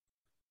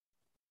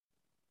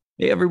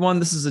Hey everyone,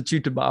 this is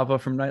Achyuta Bhava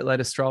from Nightlight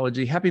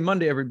Astrology. Happy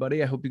Monday,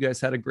 everybody. I hope you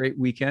guys had a great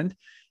weekend.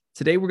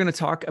 Today we're going to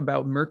talk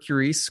about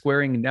Mercury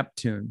squaring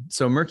Neptune.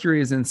 So Mercury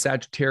is in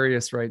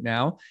Sagittarius right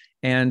now,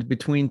 and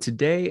between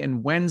today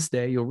and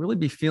Wednesday, you'll really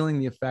be feeling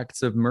the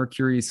effects of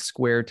Mercury's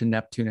square to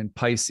Neptune in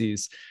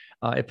Pisces.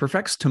 It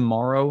perfects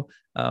tomorrow,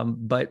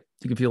 but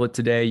you can feel it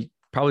today. You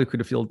probably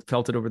could have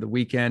felt it over the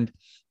weekend,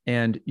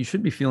 and you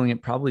should be feeling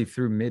it probably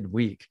through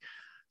midweek.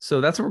 So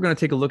that's what we're going to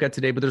take a look at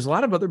today. But there's a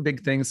lot of other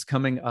big things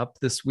coming up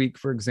this week.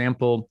 For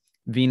example,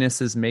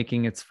 Venus is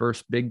making its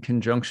first big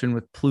conjunction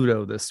with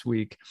Pluto this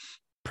week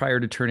prior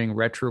to turning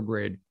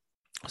retrograde.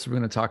 So we're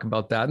going to talk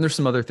about that. And there's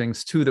some other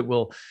things too that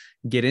we'll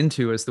get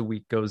into as the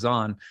week goes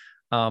on.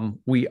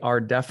 We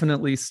are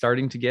definitely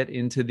starting to get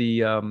into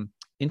the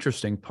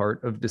interesting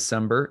part of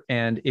December.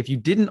 And if you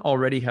didn't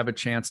already have a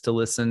chance to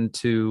listen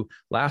to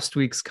last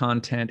week's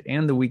content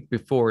and the week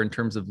before in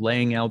terms of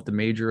laying out the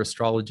major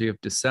astrology of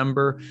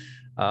December,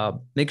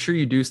 make sure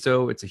you do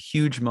so. It's a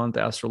huge month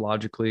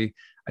astrologically.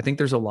 I think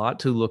there's a lot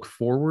to look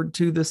forward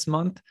to this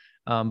month,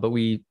 but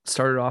we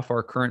started off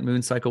our current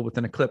moon cycle with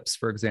an eclipse,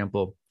 for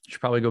example. You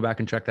should probably go back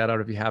and check that out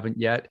if you haven't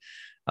yet.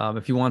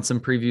 If you want some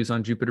previews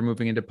on Jupiter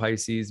moving into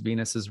Pisces,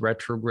 Venus's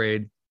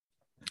retrograde,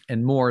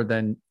 and more,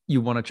 then you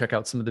want to check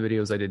out some of the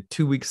videos I did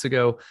 2 weeks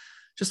ago.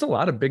 Just a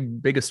lot of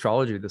big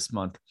astrology this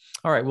month.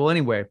 All right. Well,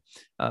 anyway,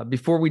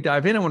 before we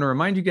dive in, I want to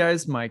remind you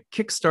guys, my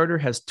Kickstarter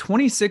has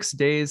 26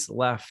 days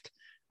left.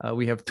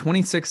 We have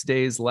 26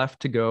 days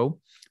left to go,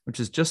 which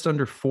is just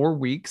under 4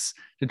 weeks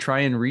to try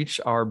and reach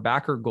our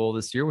backer goal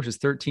this year, which is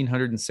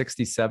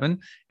 1,367.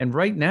 And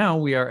right now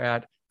we are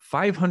at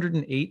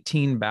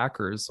 518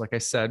 backers, like I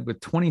said, with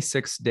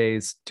 26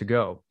 days to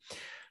go.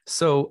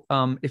 So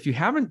if you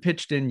haven't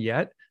pitched in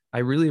yet, I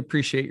really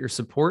appreciate your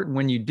support. And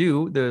when you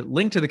do, the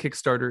link to the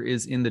Kickstarter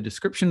is in the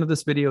description of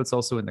this video. It's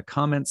also in the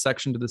comments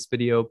section to this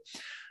video.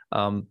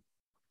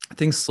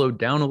 Things slowed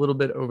down a little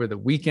bit over the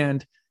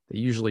weekend. They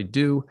usually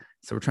do.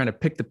 So we're trying to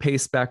pick the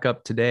pace back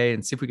up today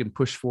and see if we can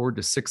push forward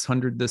to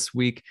 600 this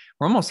week.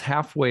 We're almost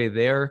halfway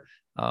there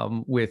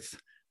with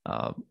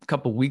a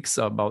couple weeks,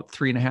 about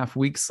 3.5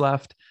 weeks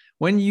left.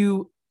 When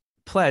you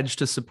pledge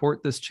to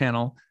support this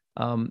channel,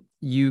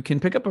 you can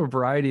pick up a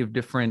variety of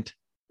different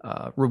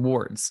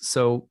rewards.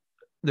 So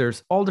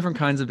there's all different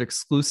kinds of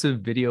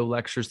exclusive video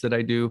lectures that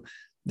I do.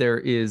 There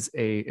is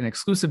an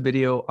exclusive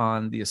video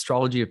on the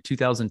astrology of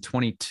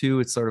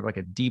 2022. It's sort of like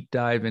a deep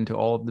dive into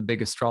all of the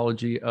big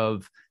astrology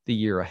of the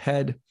year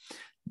ahead.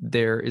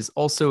 There is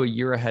also a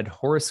year ahead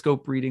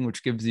horoscope reading,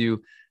 which gives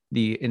you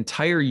the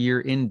entire year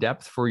in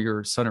depth for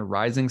your sun or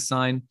rising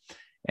sign.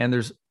 And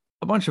there's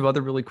a bunch of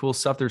other really cool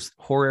stuff. There's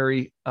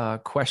horary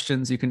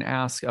questions you can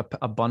ask,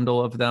 a bundle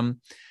of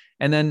them.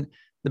 And then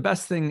the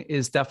best thing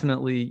is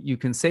definitely you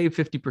can save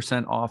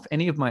 50% off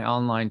any of my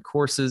online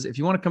courses. If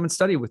you want to come and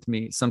study with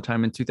me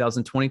sometime in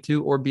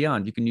 2022 or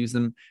beyond, you can use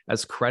them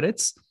as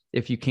credits.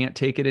 If you can't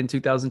take it in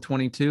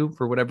 2022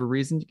 for whatever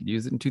reason, you can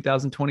use it in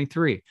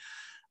 2023.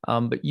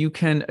 But you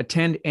can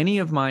attend any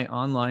of my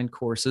online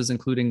courses,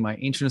 including my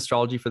Ancient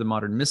Astrology for the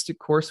Modern Mystic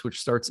course,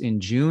 which starts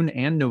in June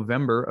and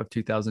November of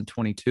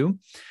 2022.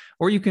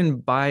 Or you can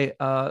buy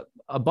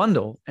a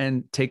bundle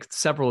and take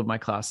several of my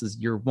classes,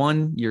 year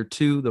 1, year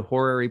 2, the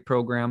horary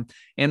program,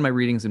 and my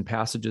Readings and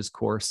Passages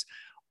course.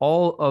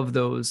 All of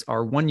those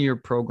are 1-year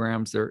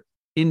programs. They're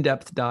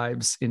in-depth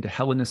dives into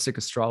Hellenistic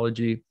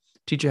astrology,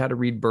 teach you how to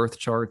read birth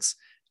charts,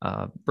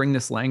 bring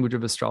this language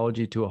of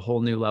astrology to a whole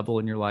new level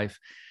in your life.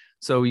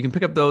 So you can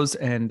pick up those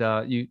and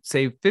you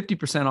save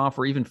 50% off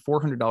or even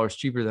 $400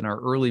 cheaper than our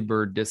early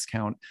bird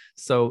discount.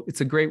 So it's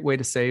a great way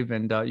to save.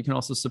 And you can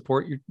also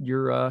support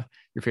your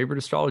favorite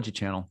astrology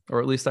channel,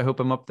 or at least I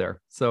hope I'm up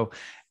there. So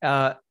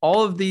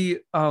all of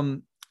the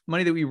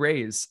money that we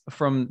raise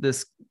from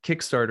this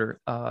Kickstarter,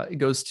 it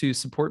goes to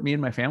support me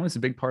and my family. It's a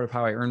big part of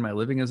how I earn my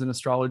living as an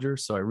astrologer.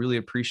 So I really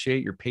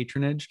appreciate your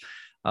patronage.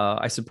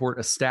 I support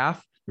a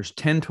staff. There's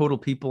 10 total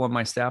people on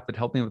my staff that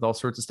help me with all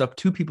sorts of stuff.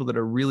 2 people that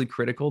are really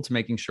critical to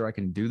making sure I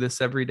can do this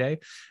every day.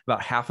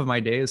 About half of my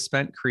day is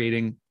spent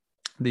creating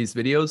these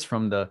videos,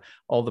 from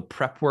all the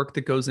prep work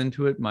that goes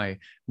into it, my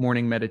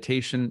morning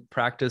meditation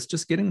practice,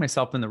 just getting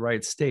myself in the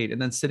right state,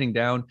 and then sitting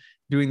down,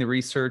 doing the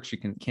research. You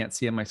can't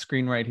see on my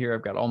screen right here.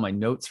 I've got all my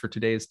notes for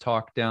today's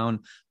talk down,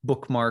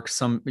 bookmarks,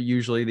 some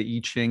usually the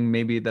I Ching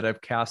maybe that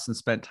I've cast and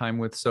spent time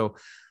with. So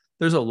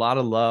there's a lot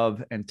of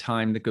love and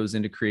time that goes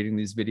into creating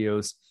these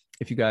videos.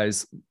 If you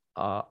guys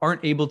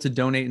aren't able to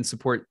donate and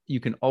support, you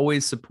can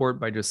always support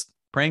by just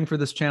praying for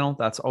this channel.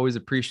 That's always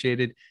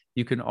appreciated.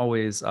 You can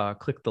always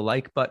click the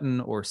like button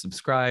or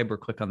subscribe, or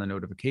click on the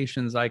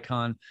notifications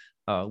icon,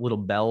 little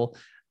bell,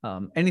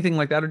 anything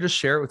like that, or just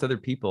share it with other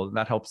people.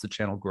 That helps the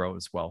channel grow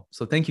as well.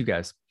 So thank you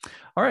guys.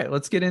 All right,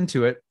 let's get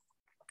into it.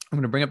 I'm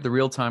going to bring up the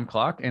real-time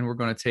clock, and we're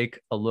going to take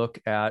a look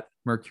at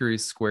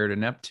Mercury's square to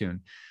Neptune.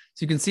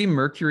 So you can see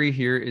Mercury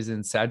here is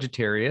in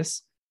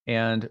Sagittarius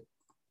and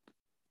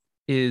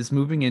is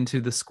moving into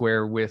the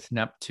square with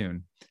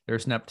Neptune.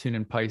 There's Neptune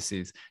in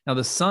Pisces. Now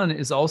the sun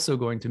is also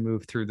going to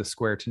move through the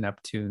square to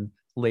Neptune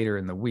later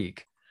in the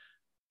week.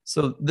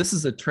 So this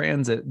is a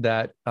transit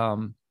that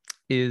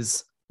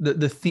is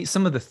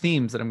some of the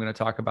themes that I'm going to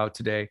talk about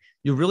today.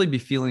 You'll really be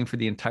feeling for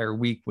the entire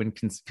week when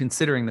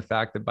considering the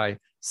fact that by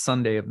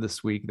Sunday of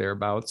this week,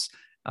 thereabouts,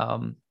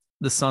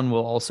 the sun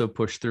will also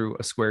push through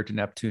a square to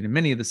Neptune, and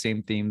many of the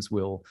same themes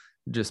will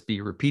just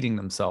be repeating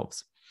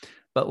themselves.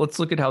 But let's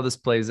look at how this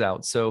plays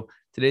out. So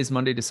today's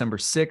Monday, December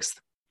 6th.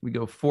 We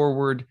go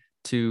forward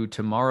to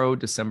tomorrow,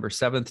 December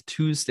 7th,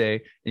 Tuesday,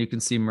 and you can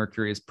see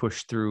Mercury is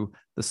pushed through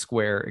the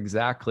square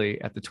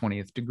exactly at the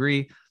 20th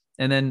degree.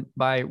 And then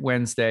by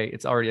Wednesday,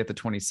 it's already at the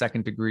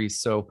 22nd degree.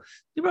 So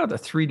you're about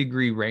a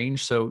 3-degree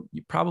range. So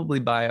you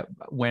probably by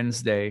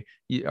Wednesday,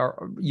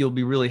 you'll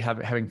be really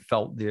having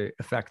felt the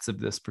effects of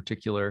this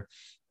particular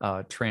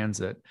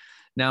transit.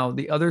 Now,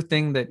 the other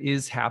thing that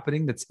is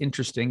happening that's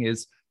interesting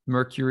is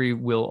Mercury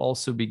will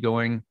also be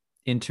going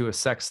into a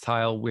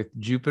sextile with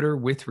Jupiter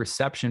with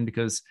reception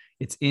because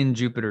it's in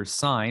Jupiter's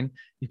sign.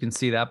 You can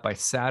see that by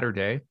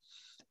Saturday.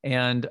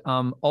 And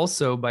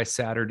also by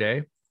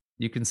Saturday,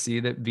 you can see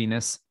that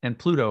Venus and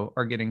Pluto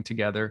are getting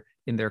together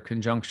in their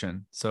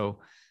conjunction. So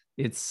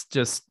it's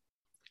just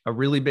a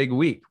really big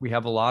week. We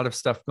have a lot of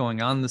stuff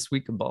going on this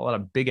week, a lot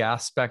of big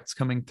aspects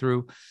coming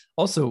through.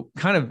 Also,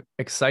 kind of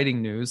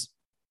exciting news,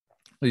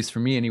 at least for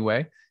me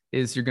anyway,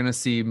 is you're going to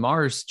see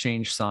Mars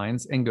change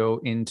signs and go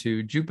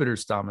into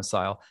Jupiter's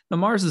domicile. Now,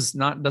 Mars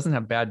doesn't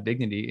have bad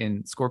dignity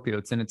in Scorpio.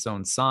 It's in its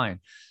own sign.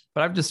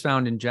 But I've just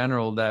found in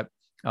general that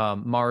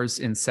Mars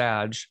in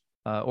Sag,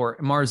 or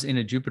Mars in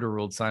a Jupiter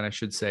ruled sign, I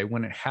should say,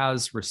 when it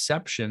has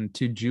reception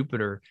to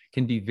Jupiter,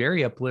 can be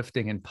very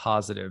uplifting and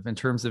positive in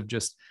terms of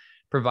just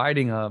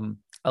providing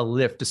a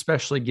lift,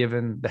 especially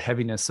given the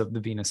heaviness of the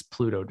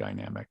Venus-Pluto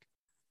dynamic.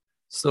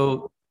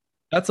 So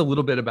that's a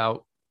little bit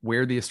about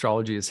where the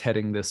astrology is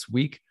heading this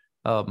week.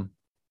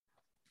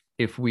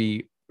 If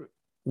we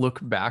look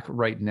back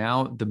right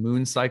now, the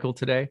moon cycle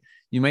today,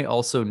 you may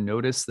also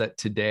notice that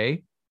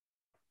today,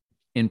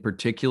 in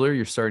particular,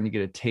 you're starting to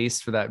get a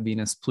taste for that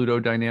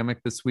Venus-Pluto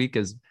dynamic this week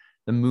as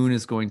the moon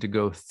is going to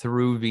go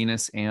through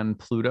Venus and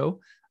Pluto.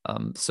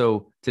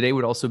 So today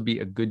would also be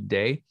a good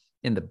day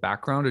in the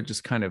background to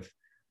just kind of,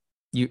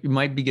 you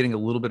might be getting a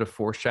little bit of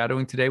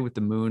foreshadowing today with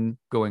the moon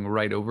going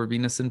right over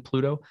Venus and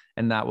Pluto,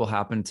 and that will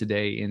happen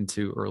today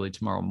into early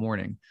tomorrow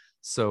morning.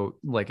 So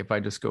like if I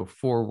just go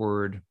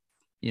forward,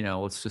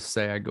 let's just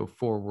say I go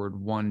forward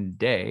one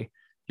day,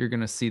 you're going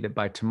to see that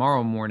by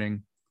tomorrow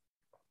morning,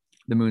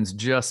 the moon's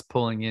just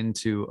pulling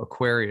into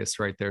Aquarius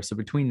right there. So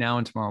between now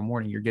and tomorrow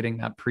morning, you're getting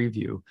that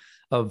preview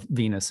of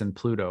Venus and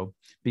Pluto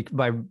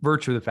by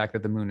virtue of the fact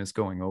that the moon is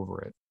going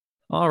over it.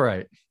 All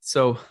right.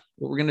 So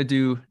what we're going to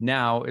do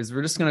now is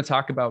we're just going to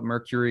talk about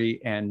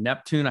Mercury and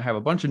Neptune. I have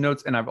a bunch of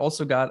notes, and I've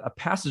also got a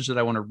passage that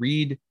I want to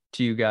read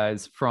to you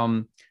guys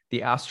from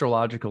the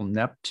Astrological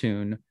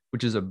Neptune,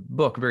 which is a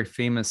book, a very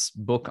famous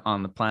book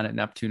on the planet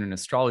Neptune and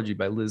astrology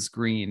by Liz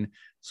Green.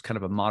 It's kind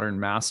of a modern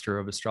master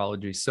of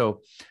astrology.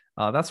 So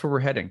that's where we're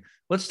heading.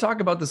 Let's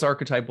talk about this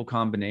archetypal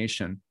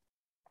combination.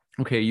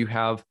 Okay, you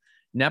have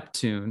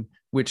Neptune,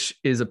 which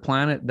is a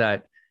planet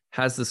that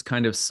has this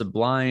kind of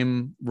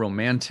sublime,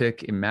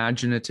 romantic,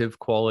 imaginative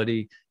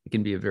quality. It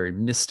can be a very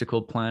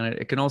mystical planet.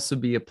 It can also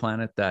be a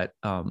planet that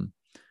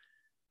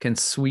can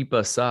sweep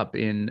us up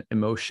in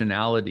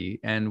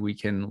emotionality and we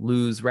can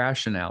lose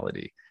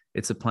rationality.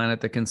 It's a planet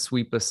that can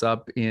sweep us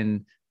up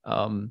in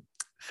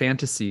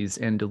fantasies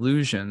and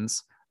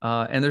delusions.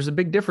 And there's a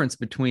big difference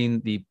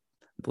between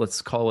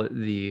let's call it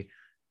the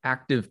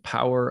active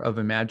power of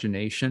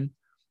imagination,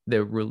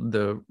 the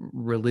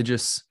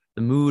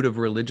mood of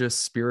religious,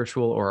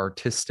 spiritual, or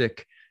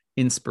artistic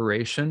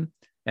inspiration,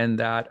 and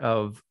that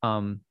of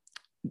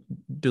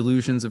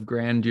delusions of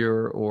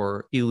grandeur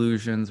or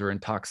illusions or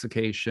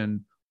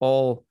intoxication,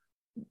 all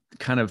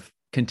kind of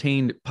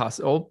contained,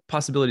 all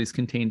possibilities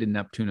contained in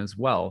Neptune as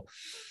well.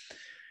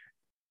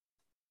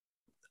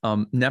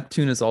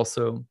 Neptune is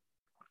also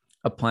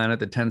a planet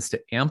that tends to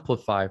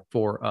amplify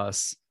for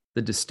us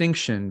the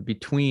distinction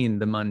between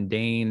the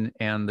mundane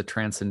and the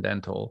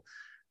transcendental.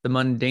 The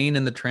mundane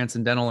and the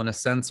transcendental, in a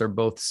sense, are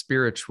both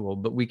spiritual,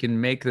 but we can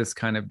make this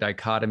kind of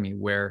dichotomy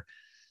where,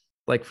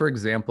 like, for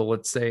example,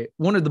 let's say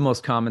one of the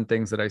most common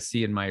things that I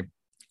see in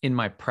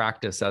my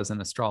practice as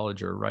an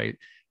astrologer, right?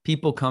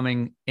 People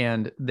coming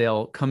and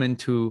they'll come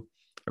into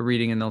a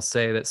reading and they'll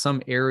say that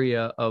some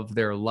area of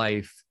their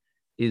life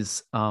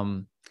is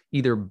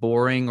either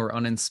boring or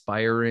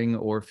uninspiring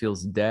or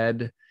feels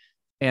dead.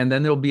 And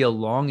then there'll be a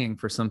longing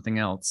for something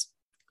else.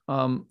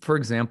 For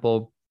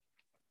example,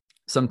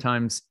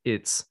 sometimes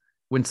it's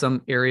when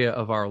some area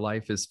of our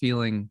life is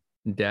feeling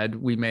dead,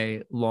 we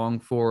may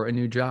long for a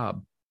new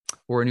job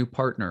or a new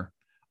partner,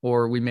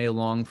 or we may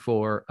long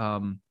for,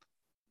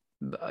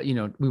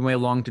 we may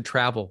long to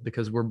travel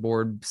because we're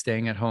bored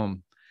staying at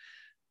home.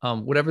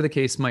 Whatever the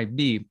case might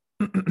be,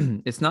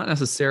 it's not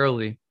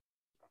necessarily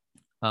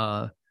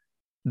that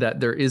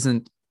there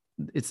isn't,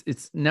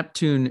 it's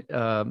Neptune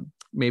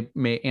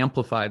may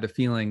amplify the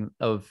feeling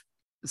of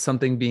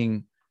something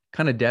being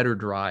kind of dead or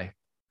dry.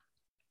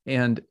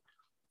 And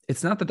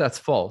it's not that that's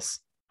false,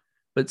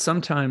 but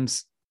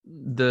sometimes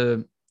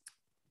the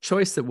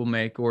choice that we'll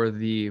make, or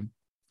the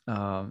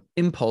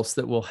impulse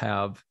that we'll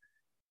have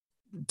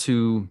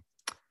to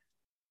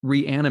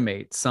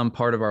reanimate some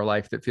part of our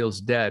life that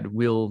feels dead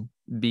will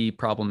be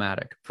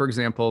problematic. For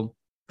example,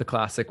 the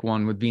classic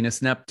one with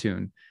Venus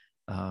Neptune.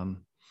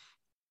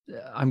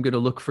 I'm going to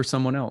look for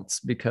someone else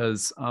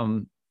because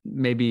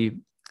maybe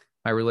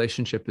my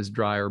relationship is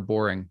dry or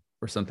boring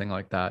or something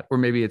like that. Or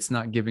maybe it's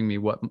not giving me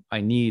what I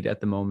need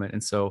at the moment.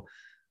 And so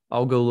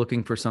I'll go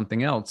looking for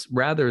something else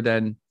rather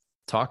than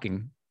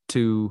talking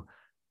to,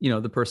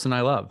 the person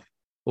I love.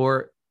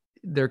 Or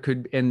there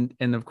could, and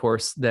of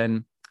course,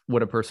 then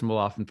what a person will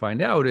often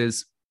find out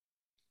is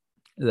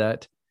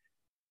that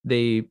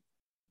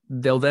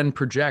they'll then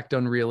project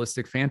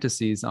unrealistic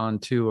fantasies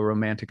onto a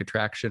romantic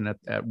attraction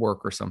at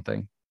work or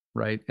something,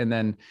 right? And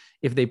then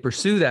if they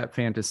pursue that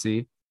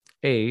fantasy,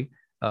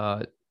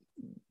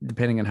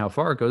 depending on how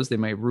far it goes, they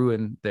may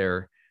ruin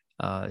their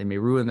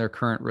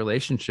current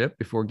relationship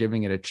before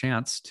giving it a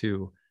chance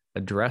to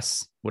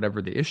address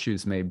whatever the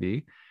issues may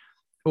be,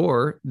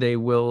 or they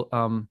will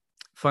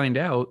find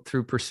out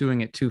through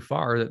pursuing it too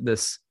far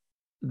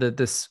that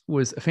this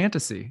was a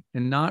fantasy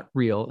and not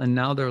real, and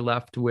now they're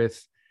left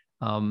with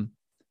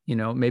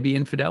maybe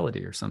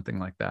infidelity or something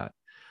like that.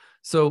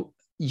 So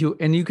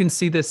you can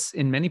see this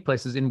in many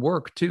places, in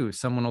work too.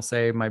 Someone will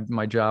say,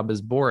 my job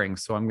is boring,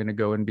 so I'm going to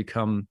go and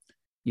become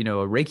a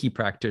Reiki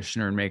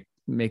practitioner and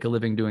make a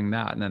living doing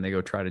that. And then they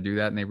go try to do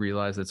that, and they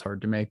realize it's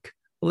hard to make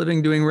a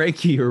living doing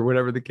Reiki or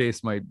whatever the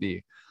case might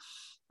be.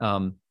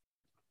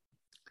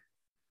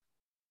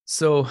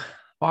 So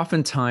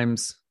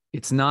oftentimes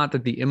it's not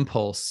that the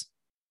impulse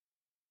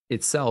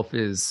itself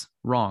is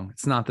wrong.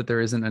 It's not that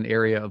there isn't an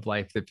area of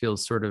life that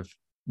feels sort of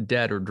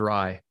dead or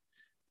dry.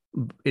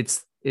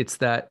 It's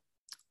that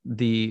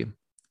the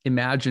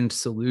imagined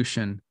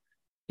solution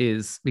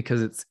is,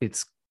 because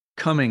it's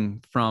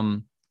coming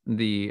from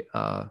the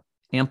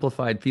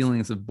amplified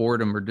feelings of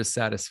boredom or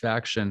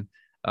dissatisfaction,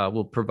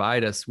 will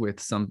provide us with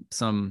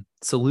some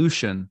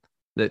solution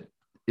that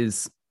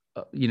is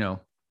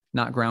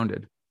not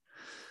grounded.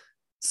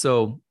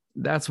 So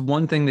that's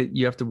one thing that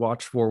you have to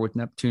watch for with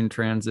Neptune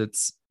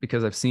transits,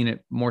 because I've seen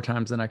it more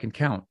times than I can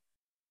count.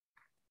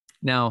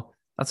 Now,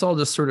 that's all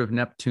just sort of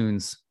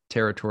Neptune's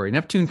territory.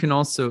 Neptune can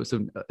also,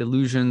 so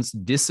illusions,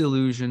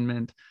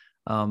 disillusionment,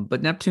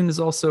 but Neptune is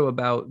also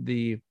about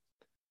the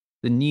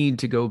need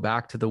to go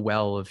back to the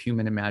well of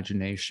human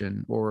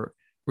imagination, or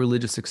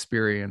religious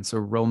experience,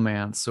 or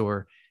romance,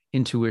 or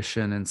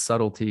intuition and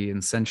subtlety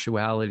and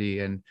sensuality,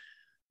 and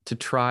to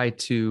try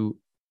to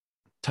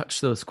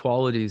touch those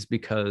qualities,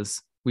 because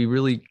we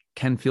really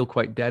can feel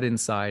quite dead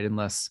inside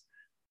unless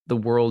the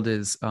world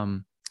is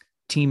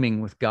teeming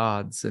with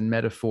gods and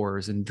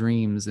metaphors and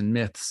dreams and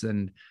myths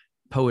and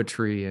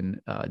poetry and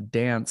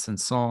dance and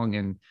song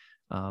and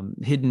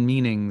hidden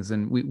meanings.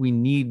 And we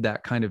need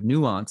that kind of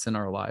nuance in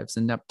our lives.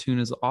 And Neptune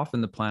is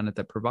often the planet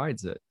that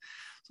provides it.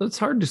 So it's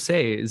hard to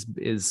say, is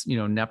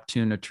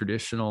Neptune a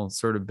traditional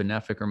sort of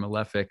benefic or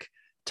malefic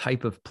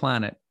type of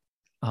planet?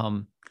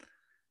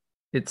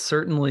 It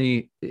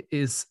certainly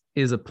is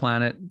a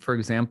planet, for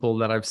example,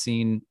 that I've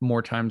seen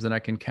more times than I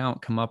can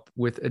count come up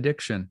with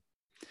addiction.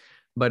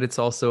 But it's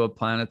also a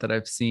planet that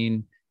I've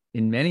seen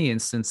in many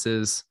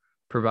instances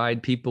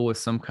provide people with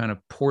some kind of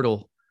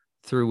portal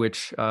through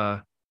which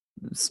a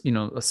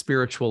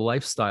spiritual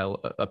lifestyle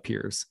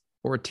appears,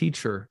 or a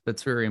teacher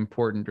that's very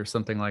important or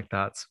something like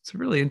that. So it's a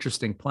really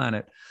interesting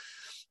planet.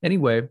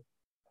 Anyway,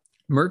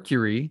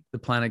 Mercury, the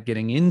planet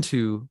getting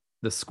into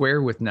the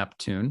square with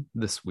Neptune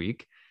this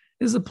week,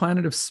 is a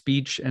planet of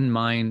speech and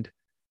mind,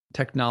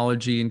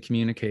 technology and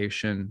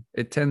communication.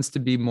 It tends to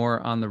be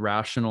more on the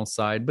rational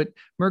side, but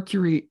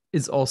Mercury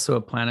is also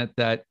a planet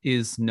that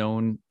is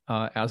known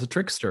as a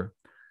trickster.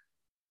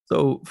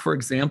 So, for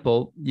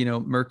example,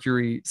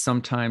 Mercury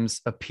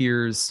sometimes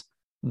appears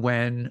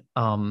when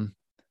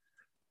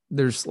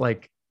there's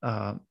like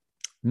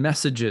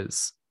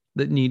messages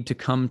that need to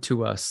come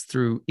to us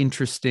through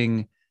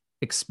interesting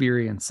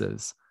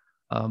experiences.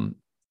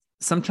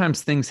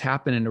 Sometimes things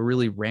happen in a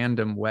really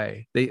random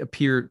way.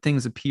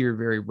 Things appear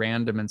very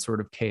random and sort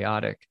of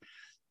chaotic,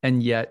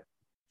 and yet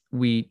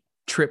we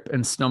trip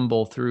and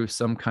stumble through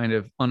some kind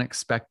of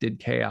unexpected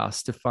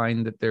chaos to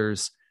find that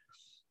there's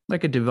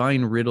like a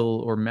divine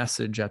riddle or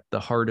message at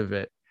the heart of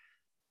it.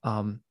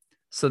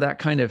 So that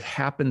kind of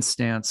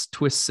happenstance,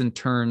 twists and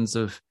turns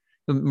of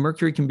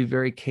Mercury can be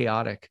very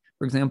chaotic.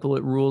 For example,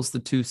 it rules the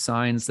two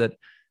signs that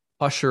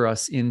usher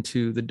us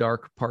into the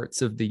dark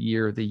parts of the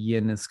year. The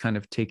yin is kind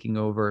of taking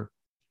over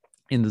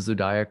in the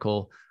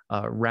zodiacal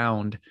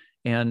round,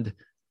 and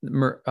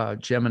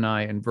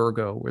Gemini and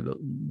Virgo, where the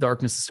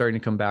darkness is starting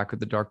to come back, or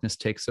the darkness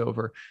takes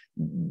over.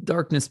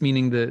 Darkness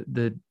meaning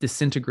the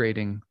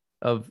disintegrating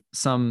of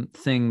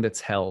something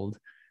that's held,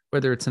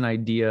 whether it's an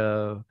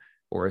idea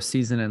or a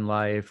season in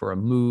life or a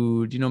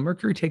mood.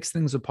 Mercury takes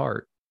things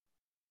apart.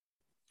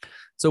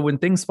 So when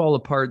things fall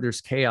apart, there's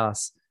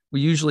chaos.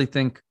 We usually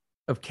think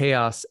of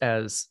chaos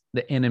as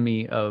the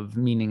enemy of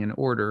meaning and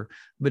order,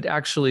 but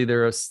actually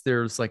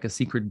there's like a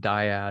secret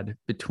dyad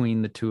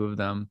between the two of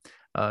them.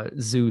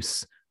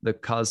 Zeus the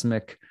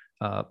cosmic,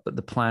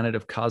 the planet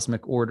of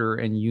cosmic order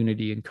and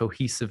unity and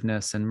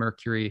cohesiveness, and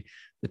Mercury,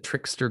 the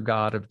trickster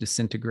god of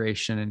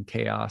disintegration and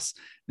chaos.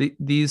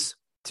 These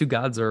two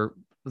gods are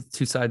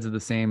two sides of the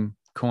same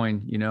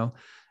coin, you know?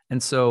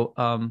 And so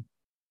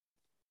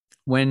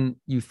when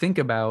you think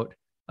about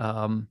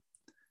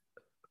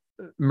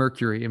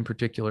Mercury in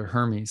particular,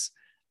 Hermes,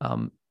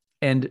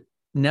 and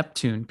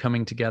Neptune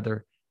coming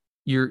together,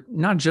 you're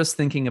not just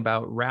thinking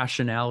about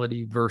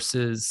rationality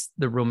versus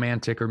the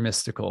romantic or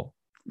mystical.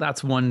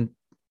 That's one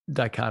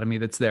dichotomy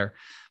that's there.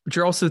 But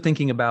you're also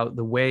thinking about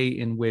the way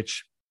in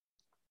which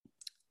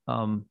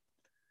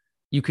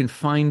you can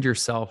find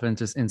yourself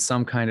in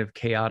some kind of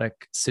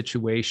chaotic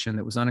situation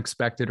that was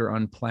unexpected or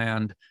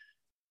unplanned.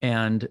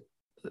 And,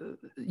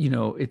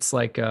 it's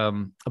like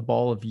a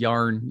ball of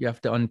yarn. You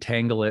have to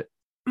untangle it.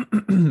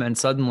 And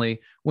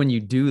suddenly, when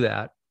you do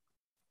that,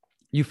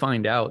 you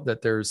find out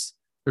that there's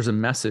a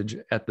message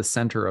at the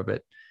center of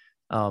it.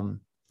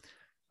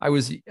 I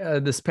was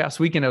this past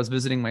weekend, I was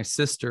visiting my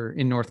sister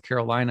in North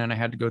Carolina, and I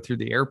had to go through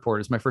the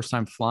airport. It's my first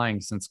time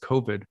flying since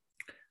COVID.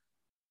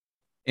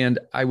 And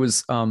I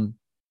was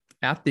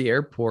at the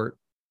airport.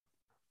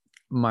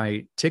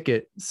 My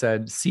ticket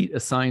said seat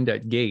assigned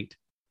at gate.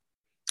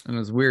 And it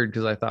was weird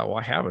because I thought, well,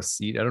 I have a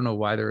seat. I don't know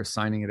why they're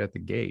assigning it at the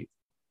gate.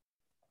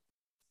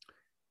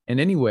 And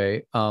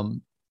anyway, I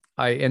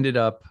ended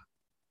up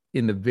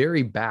in the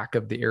very back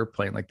of the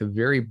airplane, like the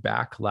very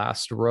back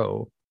last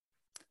row,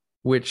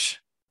 which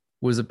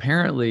was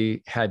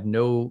apparently had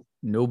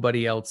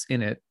nobody else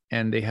in it,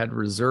 and they had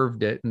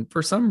reserved it. And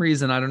for some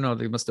reason, I don't know,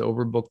 they must have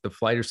overbooked the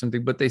flight or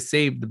something, but they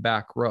saved the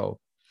back row.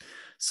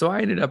 So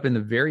I ended up in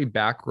the very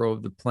back row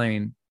of the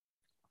plane,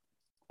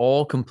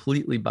 all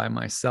completely by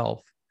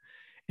myself.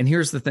 And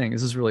here's the thing,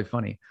 this is really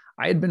funny.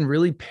 I had been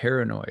really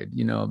paranoid,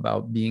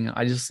 about being,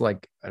 I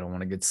don't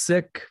want to get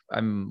sick.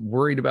 I'm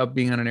worried about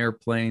being on an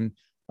airplane.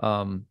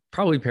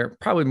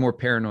 Probably more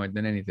paranoid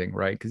than anything,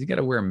 right? Because you got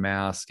to wear a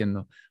mask and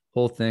the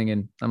whole thing.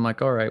 And I'm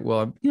like, all right,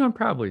 well, I'm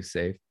probably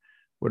safe,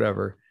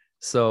 whatever.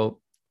 So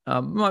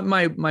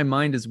my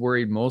mind is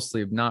worried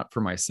mostly not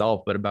for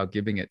myself, but about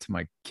giving it to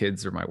my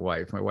kids or my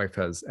wife. My wife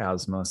has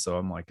asthma, so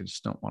I'm like, I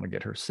just don't want to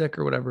get her sick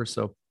or whatever.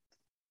 So,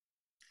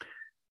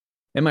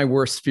 and my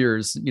worst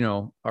fears,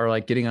 are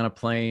like getting on a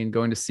plane,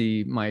 going to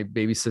see my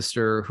baby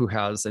sister who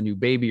has a new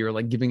baby, or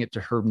like giving it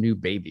to her new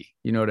baby.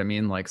 You know what I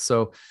mean? Like,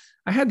 so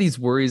I had these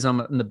worries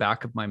in the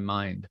back of my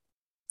mind.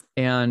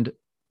 And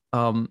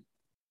then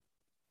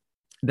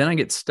I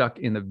get stuck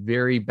in the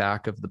very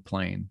back of the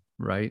plane,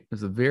 right? It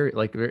was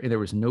there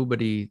was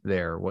nobody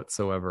there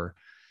whatsoever.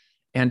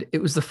 And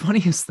it was the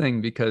funniest thing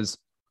because,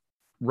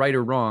 right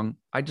or wrong,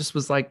 I just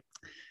was like,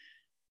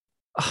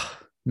 oh,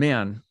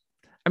 man.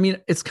 I mean,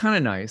 it's kind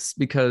of nice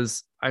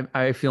because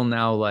I feel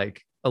now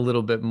like a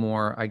little bit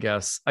more, I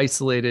guess,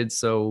 isolated.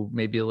 So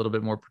maybe a little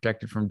bit more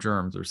protected from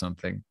germs or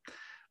something.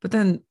 But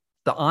then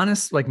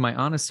my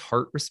honest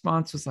heart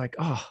response was like,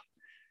 oh,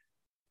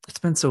 it's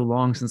been so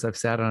long since I've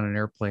sat on an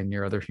airplane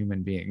near other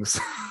human beings.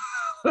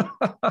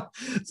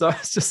 So I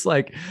was just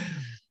like,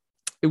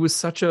 it was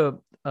such a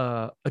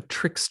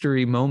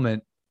trickstery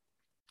moment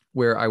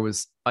where I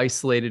was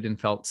isolated and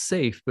felt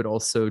safe, but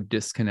also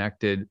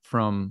disconnected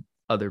from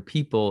other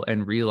people,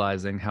 and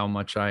realizing how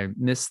much I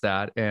missed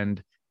that and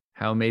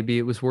how maybe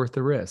it was worth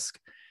the risk.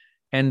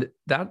 And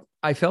that,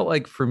 I felt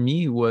like, for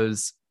me,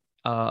 was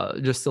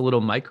just a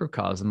little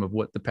microcosm of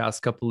what the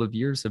past couple of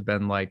years have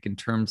been like in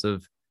terms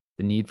of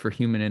the need for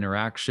human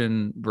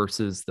interaction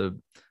versus the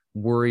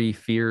worry,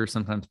 fear,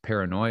 sometimes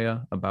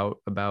paranoia about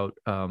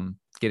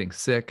getting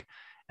sick.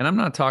 And I'm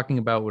not talking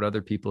about what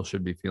other people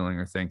should be feeling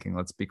or thinking.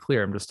 Let's be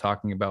clear. I'm just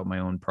talking about my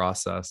own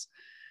process.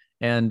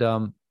 And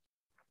at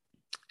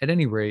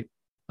any rate,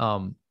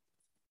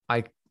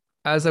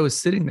 as I was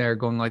sitting there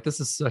going like, this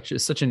is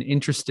such an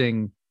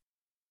interesting,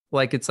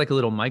 like, it's like a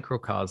little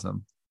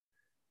microcosm.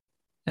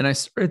 And I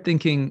started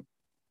thinking,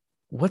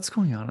 what's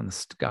going on in the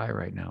sky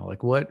right now?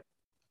 Like,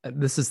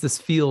 this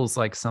feels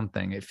like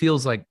something. It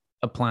feels like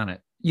a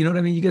planet. You know what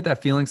I mean? You get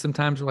that feeling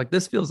sometimes. We're like,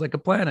 this feels like a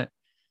planet.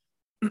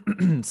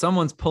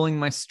 Someone's pulling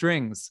my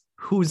strings.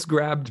 Who's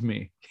grabbed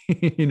me?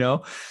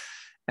 And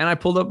I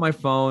pulled up my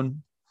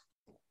phone,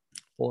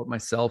 pull up my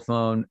cell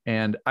phone,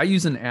 and I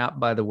use an app,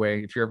 by the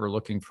way. If you're ever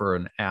looking for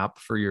an app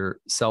for your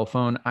cell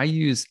phone, I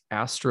use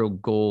Astro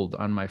Gold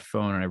on my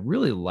phone, and I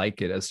really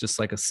like it. It's just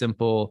like a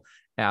simple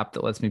app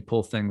that lets me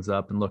pull things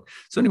up and look.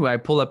 So anyway, I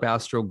pulled up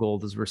Astro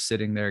Gold as we're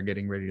sitting there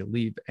getting ready to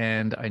leave,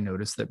 and I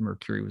noticed that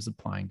Mercury was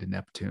applying to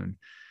Neptune.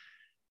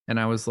 And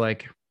I was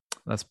like,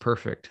 that's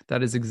perfect.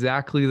 That is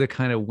exactly the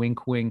kind of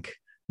wink, wink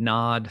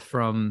nod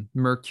from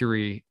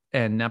Mercury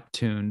and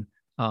Neptune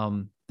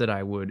that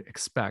I would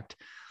expect.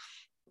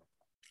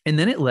 And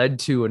then it led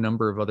to a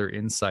number of other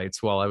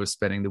insights while I was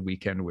spending the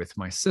weekend with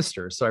my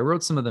sister. So I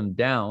wrote some of them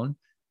down,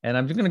 and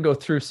I'm just going to go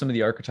through some of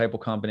the archetypal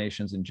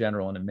combinations in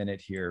general in a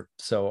minute here.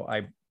 So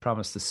I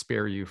promise to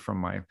spare you from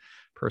my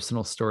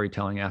personal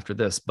storytelling after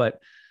this. But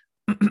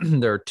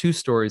there are two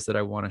stories that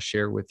I want to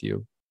share with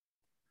you.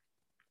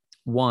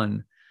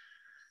 One,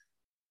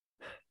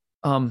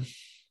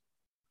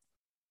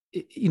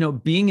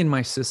 being in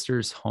my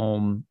sister's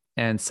home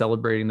and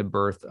celebrating the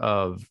birth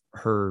of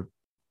her,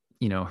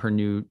 her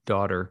new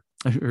daughter.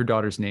 Her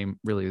daughter's name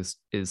really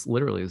is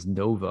literally is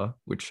Nova,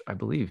 which I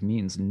believe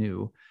means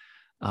new.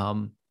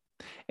 Um,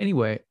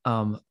 anyway,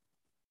 I'm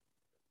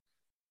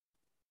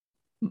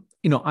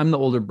the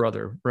older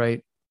brother,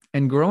 right?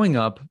 And growing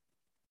up,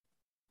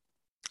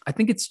 I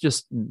think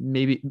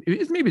maybe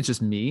it's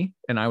just me,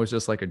 and I was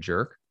just like a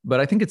jerk. But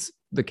I think it's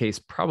the case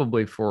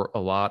probably for a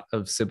lot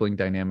of sibling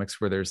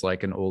dynamics where there's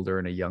like an older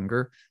and a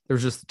younger.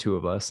 There's just the two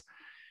of us,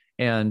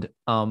 and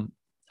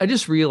I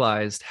just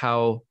realized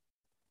how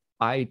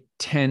I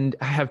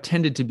have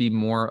tended to be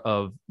more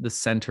of the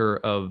center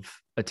of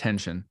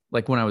attention,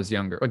 like when I was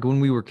younger, like when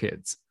we were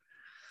kids,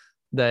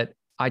 that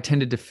I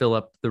tended to fill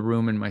up the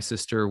room, and my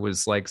sister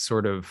was like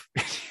sort of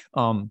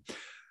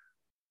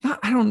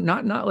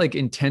not like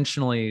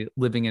intentionally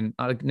living in,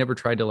 I never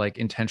tried to like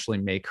intentionally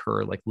make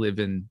her like live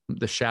in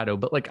the shadow,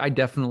 but like I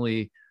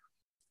definitely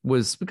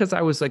was, because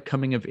I was like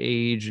coming of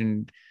age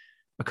and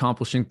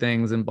accomplishing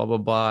things and blah blah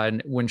blah,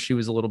 and when she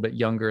was a little bit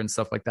younger and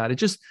stuff like that, it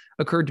just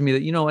occurred to me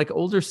that like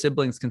older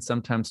siblings can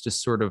sometimes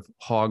just sort of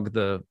hog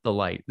the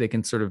light. They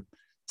can sort of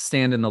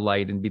stand in the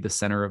light and be the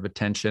center of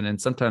attention, and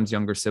sometimes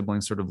younger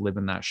siblings sort of live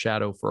in that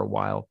shadow for a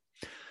while.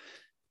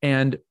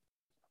 And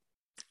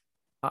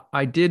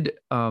I did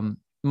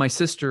my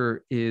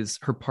sister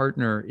her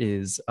partner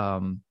is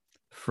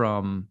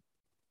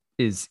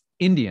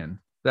Indian.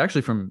 They're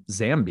actually from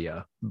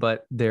Zambia,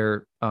 but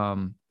they're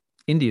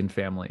Indian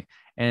family,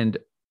 and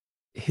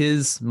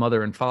his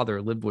mother and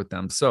father lived with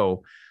them.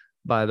 So,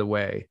 by the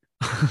way,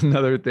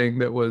 another thing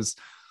that was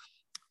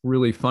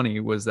really funny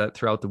was that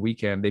throughout the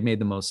weekend, his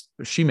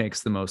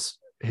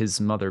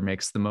mother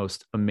makes the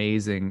most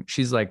amazing,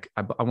 she's like,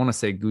 I want to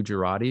say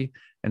Gujarati.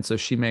 And so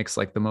she makes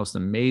like the most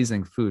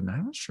amazing food. And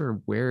I'm not sure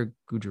where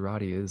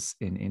Gujarati is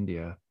in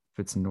India, if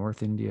it's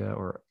North India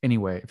or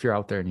anyway, if you're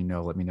out there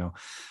and let me know.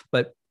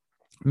 But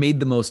made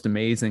the most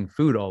amazing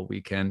food all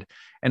weekend.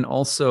 And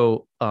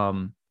also,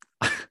 it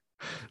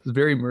was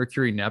very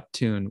Mercury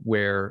Neptune,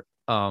 where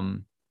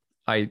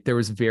there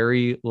was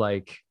very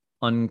like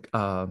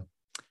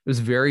it was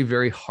very,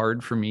 very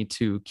hard for me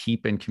to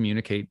keep and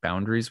communicate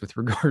boundaries with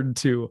regard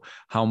to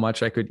how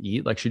much I could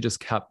eat. Like she just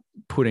kept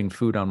putting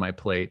food on my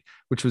plate,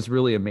 which was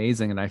really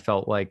amazing. And I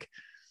felt like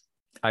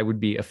I would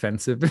be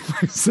offensive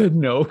if I said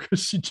no,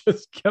 because she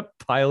just kept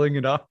piling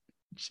it up.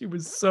 She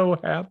was so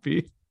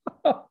happy.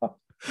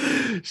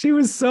 She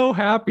was so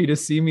happy to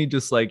see me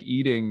just like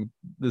eating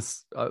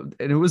this. And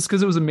it was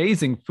because it was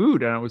amazing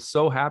food. And I was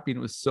so happy and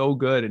it was so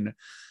good.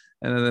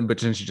 But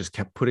then she just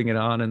kept putting it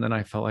on. And then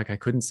I felt like I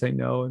couldn't say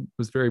no. And it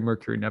was very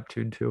Mercury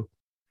Neptune too.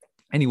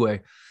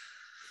 Anyway,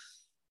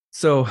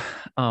 so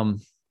at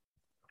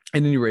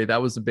any rate,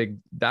 that was a big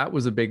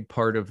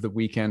part of the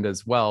weekend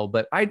as well.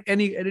 But at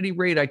any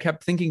rate, I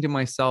kept thinking to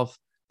myself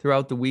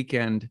throughout the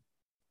weekend,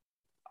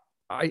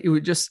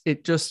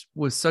 it just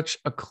was such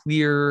a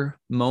clear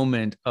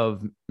moment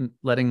of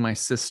letting my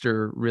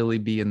sister really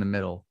be in the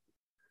middle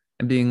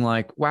and being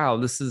like, wow,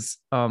 this is,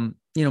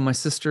 my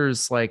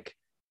sister's like,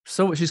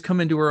 so she's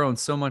come into her own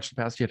so much the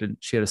past.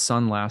 She had a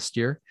son last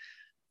year,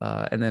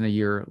 and then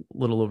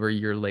little over a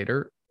year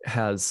later,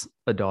 has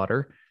a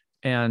daughter,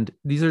 and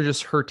these are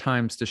just her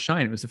times to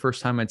shine. It was the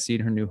first time I'd seen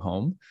her new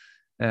home,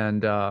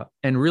 and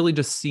really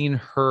just seen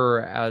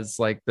her as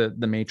like the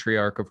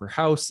matriarch of her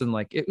house, and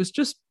like it was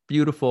just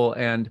beautiful.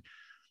 And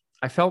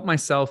I felt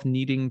myself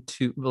needing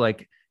to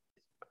like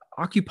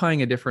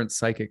occupying a different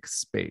psychic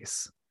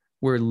space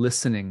where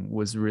listening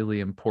was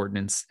really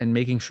important, and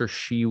making sure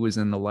she was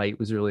in the light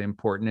was really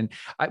important.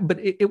 But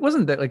it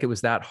wasn't that like it was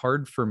that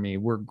hard for me.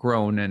 We're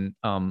grown, and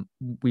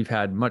we've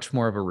had much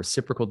more of a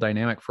reciprocal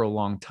dynamic for a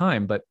long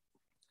time. But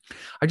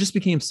I just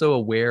became so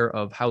aware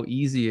of how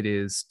easy it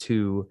is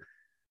to,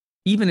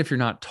 even if you're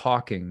not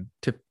talking,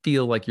 to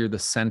feel like you're the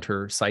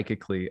center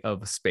psychically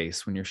of a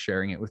space when you're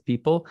sharing it with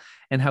people,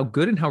 and how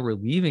good and how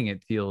relieving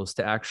it feels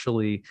to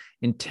actually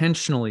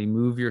intentionally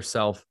move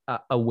yourself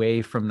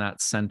away from that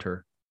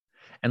center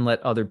and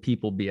let other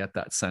people be at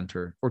that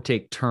center or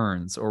take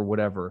turns or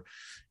whatever.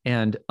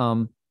 And,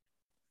 I'm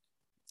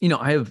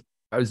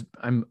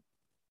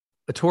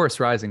a Taurus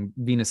rising,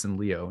 Venus and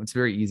Leo. It's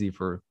very easy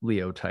for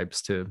Leo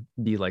types to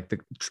be like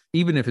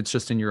even if it's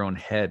just in your own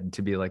head,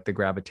 to be like the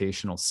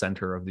gravitational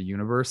center of the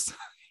universe,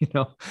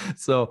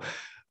 So,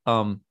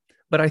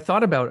 but I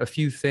thought about a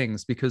few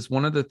things, because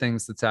one of the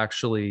things that's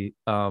actually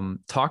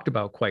talked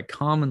about quite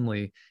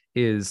commonly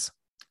is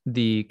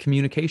the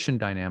communication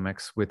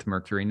dynamics with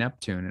Mercury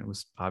Neptune. It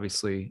was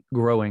obviously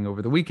growing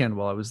over the weekend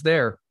while I was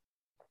there.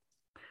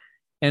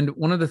 And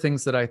one of the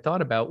things that I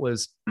thought about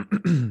was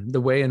the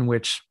way in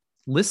which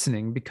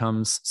listening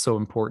becomes so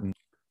important.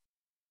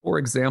 For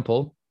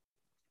example,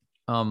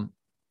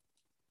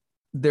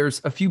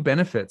 there's a few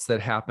benefits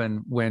that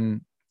happen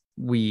when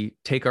we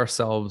take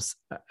ourselves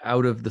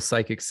out of the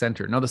psychic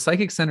center. Now, the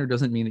psychic center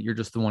doesn't mean that you're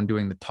just the one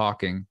doing the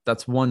talking.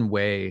 That's one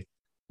way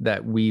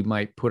that we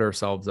might put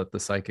ourselves at the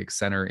psychic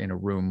center in a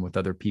room with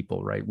other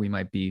people, right? We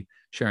might be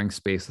sharing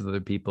space with other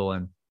people,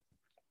 and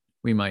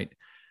we might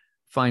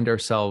find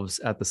ourselves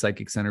at the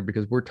psychic center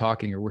because we're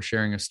talking or we're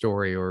sharing a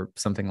story or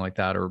something like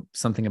that, or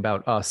something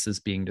about us is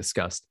being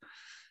discussed.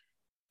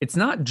 It's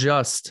not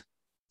just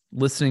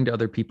listening to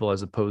other people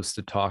as opposed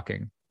to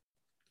talking.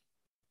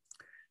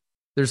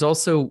 There's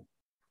also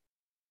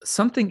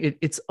something,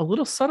 it's a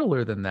little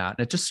subtler than that.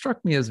 And it just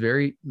struck me as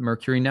very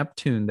Mercury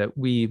Neptune that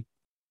we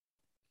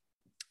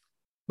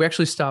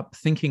actually stop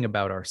thinking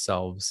about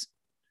ourselves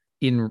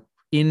in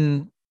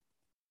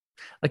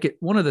like it.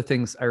 One of the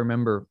things I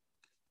remember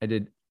I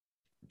did,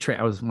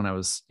 when I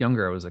was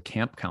younger, I was a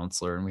camp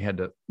counselor, and we had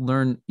to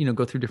learn,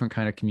 go through different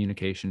kind of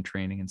communication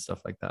training and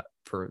stuff like that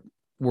for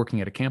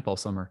working at a camp all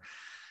summer.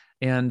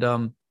 And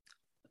I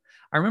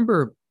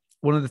remember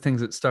one of the things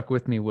that stuck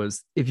with me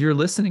was, if you're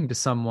listening to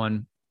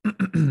someone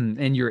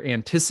and you're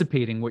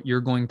anticipating what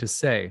you're going to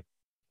say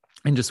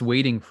and just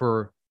waiting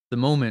for the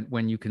moment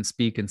when you can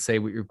speak and say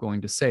what you're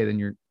going to say,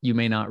 then you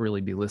may not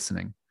really be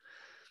listening.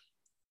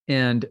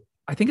 And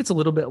I think it's a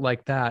little bit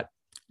like that,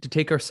 to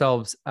take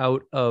ourselves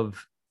out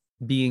of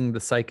being the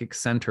psychic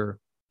center.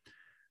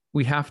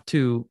 We have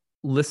to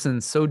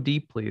listen so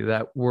deeply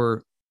that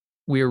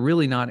we are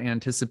really not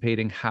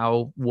anticipating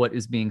how what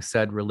is being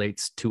said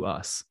relates to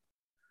us.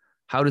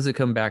 How does it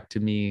come back to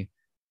me?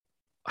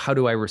 How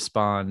do I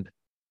respond?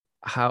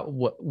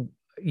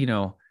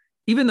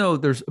 Even though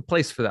there's a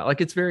place for that,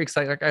 like it's very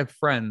exciting. Like I have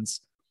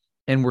friends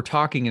and we're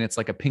talking and it's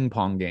like a ping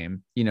pong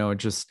game,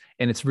 and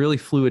it's really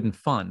fluid and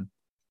fun.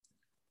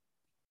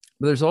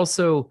 But there's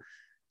also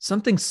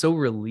something so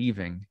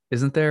relieving,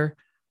 isn't there,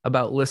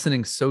 about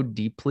listening so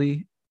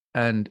deeply,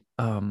 and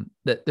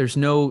that there's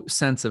no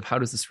sense of how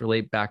does this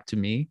relate back to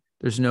me?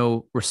 There's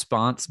no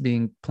response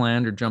being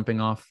planned or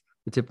jumping off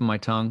the tip of my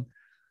tongue.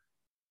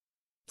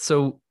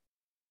 So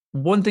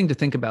one thing to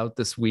think about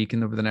this week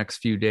and over the next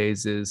few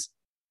days is,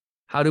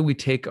 how do we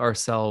take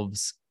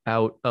ourselves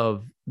out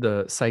of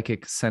the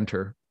psychic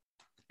center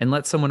and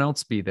let someone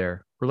else be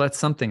there, or let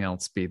something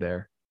else be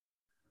there?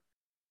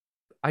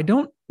 I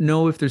don't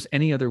know if there's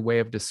any other way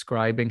of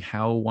describing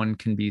how one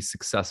can be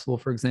successful,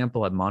 for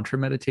example, at mantra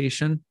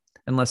meditation,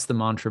 unless the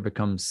mantra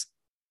becomes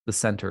the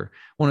center.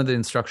 One of the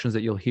instructions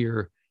that you'll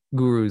hear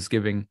gurus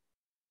giving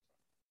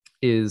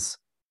is,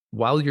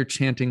 while you're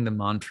chanting the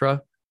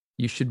mantra,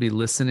 you should be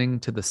listening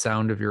to the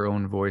sound of your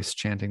own voice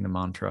chanting the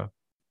mantra.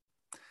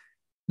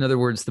 In other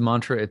words, the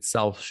mantra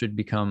itself should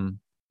become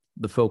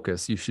the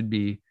focus. You should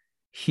be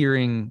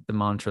hearing the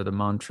mantra. The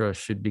mantra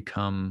should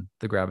become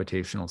the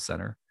gravitational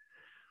center.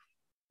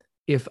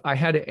 If I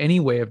had any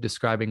way of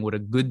describing what a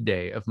good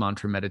day of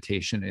mantra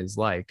meditation is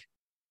like,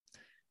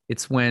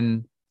 it's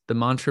when the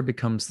mantra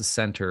becomes the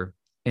center,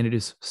 and it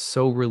is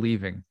so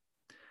relieving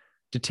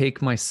to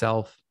take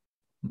myself,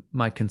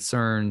 my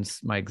concerns,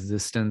 my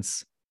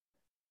existence,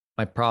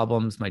 my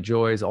problems, my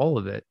joys, all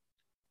of it,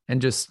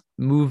 and just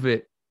move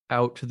it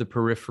out to the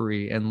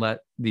periphery and let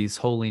these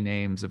holy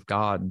names of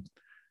God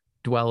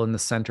dwell in the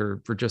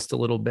center for just a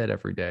little bit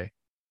every day.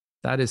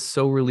 That is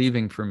so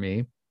relieving for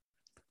me.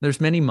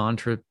 There's many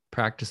mantra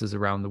practices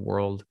around the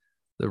world,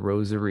 the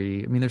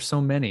rosary. I mean, there's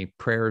so many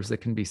prayers that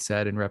can be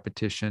said in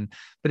repetition,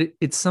 but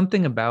it's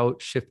something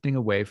about shifting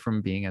away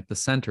from being at the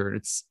center.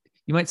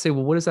 You might say,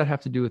 well, what does that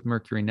have to do with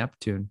Mercury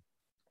Neptune?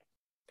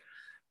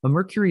 A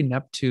Mercury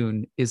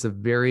Neptune is a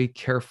very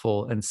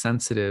careful and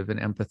sensitive and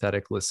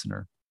empathetic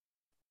listener.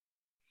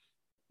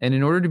 And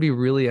in order to be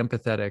really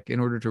empathetic, in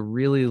order to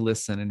really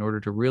listen, in order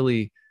to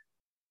really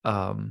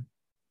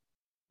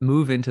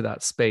move into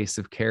that space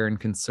of care and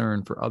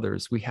concern for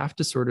others, we have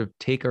to sort of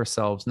take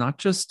ourselves, not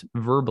just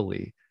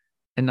verbally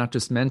and not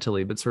just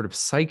mentally, but sort of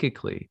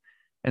psychically,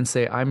 and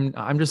say,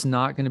 I'm just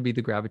not going to be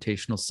the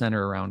gravitational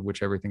center around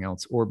which everything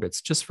else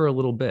orbits, just for a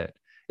little bit.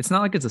 It's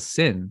not like it's a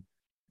sin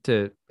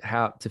to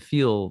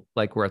feel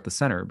like we're at the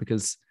center,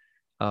 because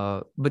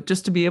but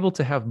just to be able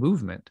to have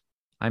movement.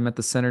 I'm at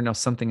the center now,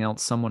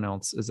 someone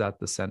else is at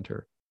the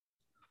center.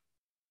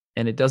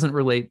 And it doesn't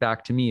relate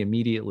back to me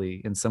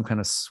immediately in some kind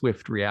of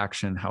swift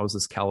reaction. How is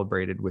this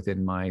calibrated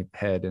within my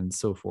head and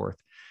so forth?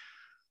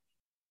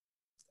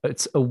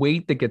 It's a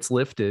weight that gets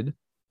lifted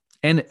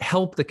and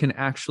help that can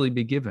actually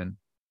be given.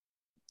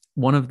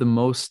 One of the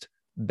most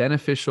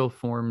beneficial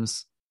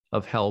forms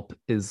of help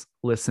is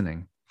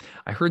listening.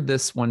 I heard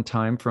this one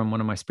time from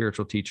one of my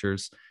spiritual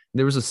teachers.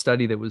 There was a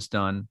study that was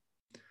done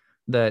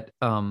that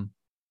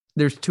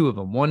there's two of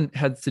them. One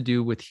has to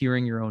do with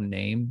hearing your own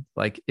name.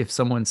 Like if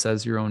someone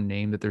says your own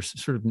name, that there's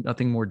sort of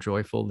nothing more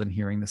joyful than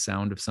hearing the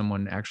sound of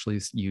someone actually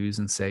use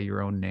and say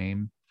your own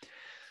name.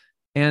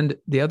 And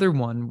the other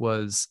one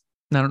was,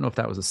 I don't know if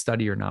that was a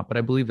study or not, but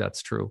I believe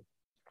that's true.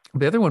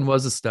 The other one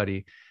was a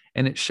study,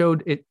 and it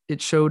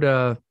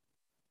showed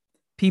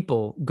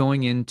people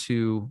going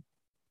into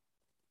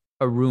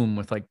a room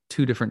with like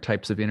two different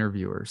types of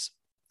interviewers.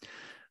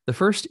 The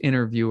first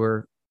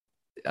interviewer,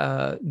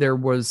 there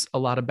was a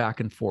lot of back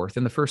and forth,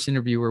 and the first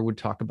interviewer would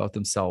talk about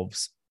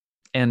themselves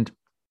and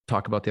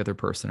talk about the other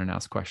person and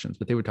ask questions,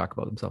 but they would talk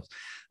about themselves.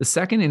 The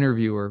second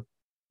interviewer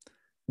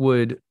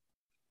would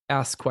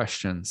ask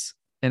questions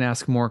and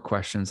ask more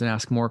questions and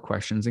ask more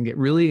questions and get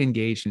really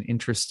engaged and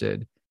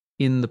interested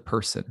in the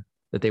person.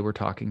 that they were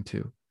talking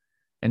to.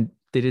 And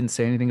they didn't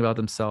say anything about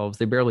themselves.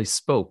 They barely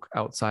spoke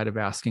outside of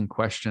asking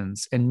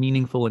questions and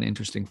meaningful and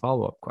interesting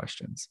follow-up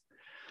questions.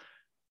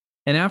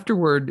 And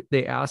afterward,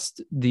 they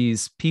asked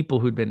these people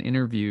who'd been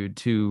interviewed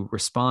to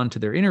respond to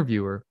their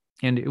interviewer.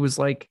 And it was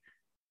like,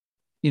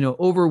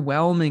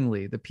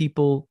 overwhelmingly, the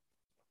people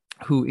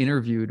who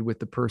interviewed with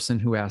the person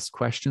who asked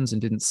questions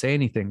and didn't say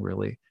anything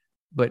really,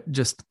 but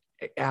just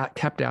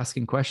kept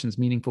asking questions,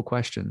 meaningful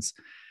questions,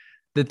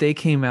 that they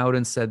came out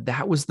and said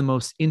that was the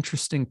most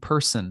interesting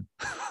person.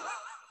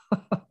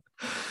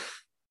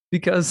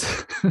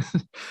 because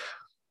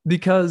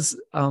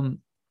a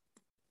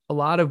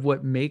lot of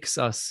what makes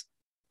us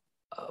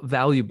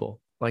valuable,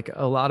 like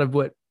a lot of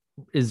what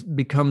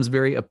becomes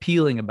very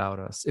appealing about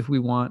us, if we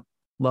want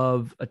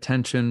love,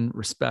 attention,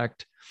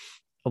 respect,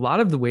 a lot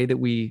of the way that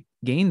we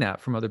gain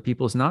that from other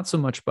people is not so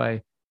much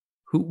by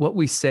what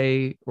we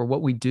say or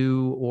what we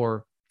do,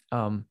 or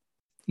the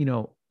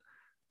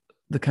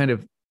kind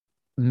of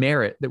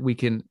merit that we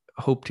can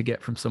hope to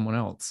get from someone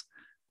else,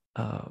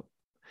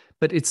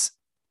 but it's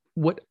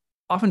what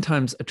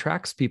oftentimes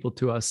attracts people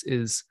to us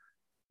is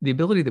the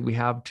ability that we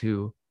have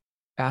to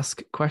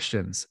ask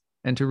questions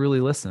and to really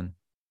listen.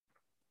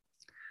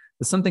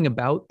 There's something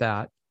about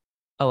that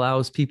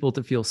allows people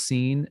to feel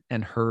seen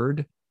and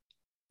heard.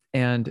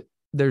 And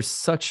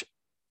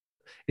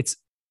it's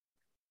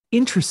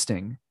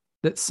interesting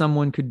that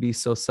someone could be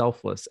so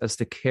selfless as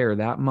to care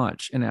that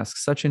much and ask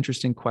such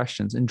interesting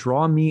questions and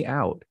draw me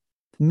out.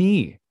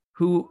 Me,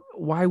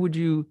 why would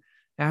you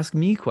ask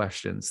me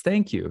questions?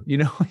 Thank you.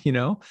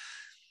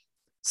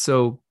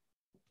 So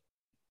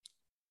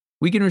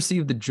we can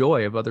receive the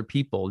joy of other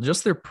people,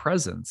 just their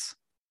presence,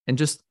 and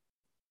just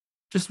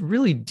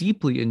really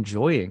deeply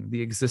enjoying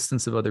the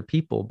existence of other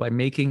people by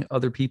making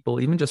other people,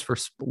 even just for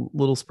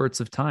little spurts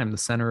of time, the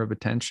center of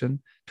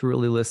attention, to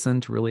really listen,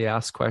 to really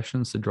ask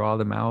questions, to draw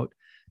them out.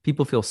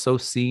 People feel so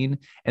seen.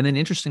 And then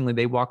interestingly,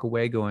 they walk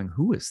away going,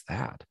 who is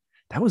that?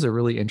 That was a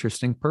really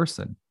interesting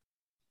person.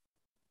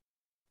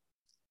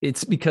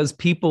 It's because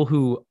people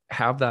who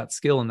have that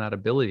skill and that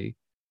ability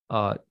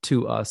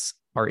to us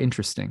are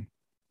interesting.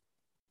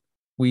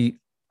 We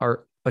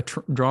are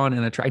drawn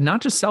and attracted,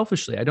 not just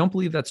selfishly. I don't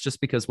believe that's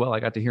just because, well, I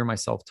got to hear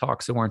myself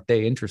talk, so aren't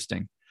they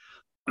interesting?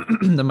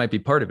 That might be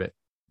part of it.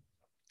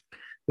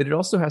 But it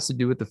also has to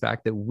do with the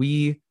fact that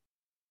we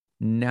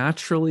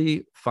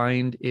naturally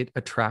find it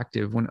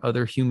attractive when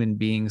other human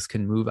beings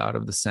can move out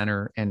of the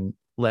center and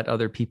let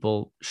other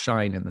people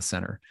shine in the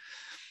center.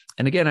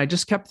 And again, I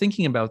just kept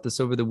thinking about this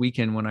over the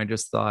weekend when I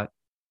just thought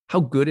how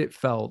good it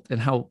felt and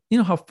how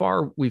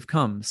far we've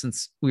come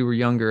since we were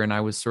younger. And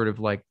I was sort of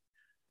like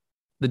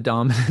the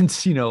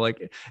dominant,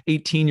 like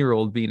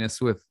 18-year-old Venus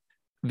with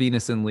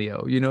Venus and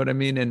Leo, you know what I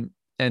mean?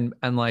 And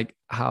like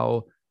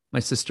how my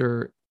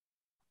sister,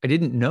 I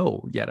didn't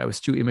know yet. I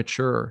was too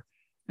immature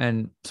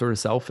and sort of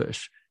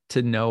selfish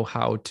to know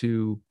how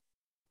to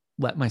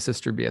let my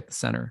sister be at the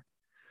center.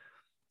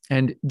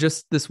 And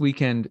just this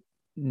weekend,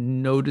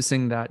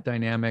 noticing that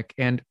dynamic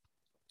and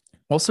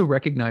also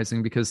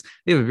recognizing, because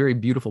they have a very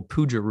beautiful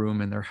puja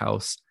room in their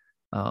house.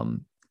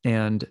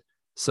 And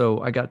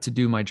so I got to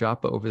do my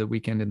japa over the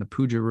weekend in the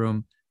puja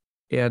room.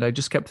 And I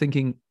just kept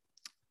thinking,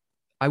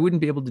 I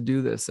wouldn't be able to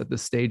do this at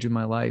this stage in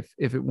my life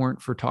if it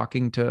weren't for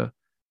talking to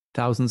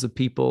thousands of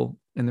people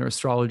and their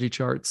astrology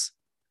charts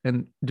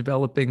and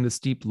developing this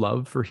deep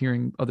love for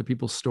hearing other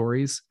people's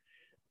stories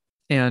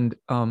and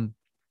the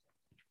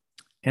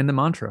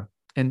mantra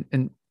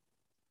and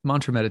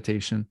mantra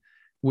meditation,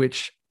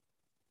 which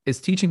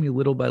is teaching me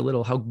little by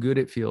little how good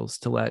it feels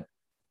to let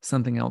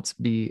something else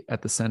be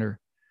at the center.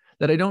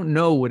 That I don't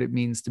know what it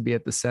means to be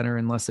at the center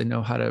unless I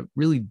know how to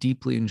really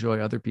deeply enjoy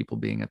other people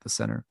being at the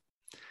center.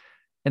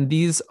 And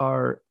these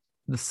are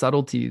the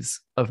subtleties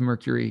of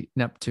Mercury,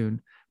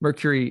 Neptune.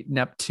 Mercury,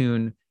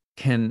 Neptune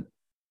can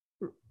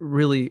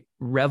really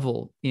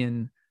revel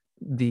in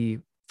the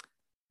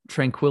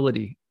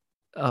tranquility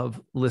of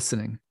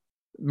listening.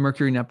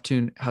 Mercury,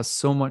 Neptune has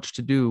so much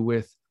to do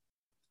with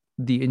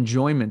the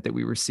enjoyment that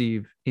we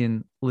receive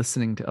in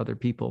listening to other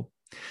people.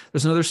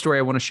 There's another story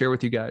I want to share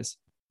with you guys.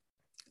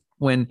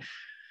 When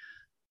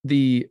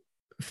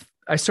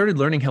I started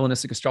learning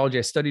Hellenistic astrology,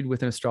 I studied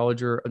with an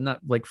astrologer,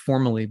 not like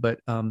formally, but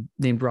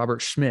named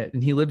Robert Schmidt,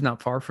 and he lived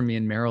not far from me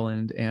in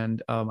Maryland.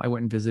 And I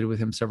went and visited with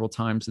him several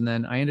times. And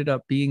then I ended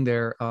up being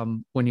there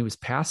when he was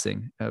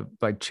passing.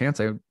 By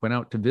chance, I went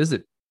out to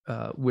visit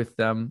with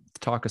them to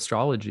talk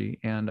astrology,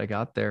 and I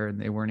got there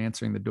and they weren't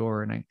answering the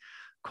door. And I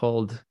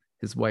called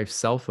his wife's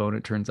cell phone.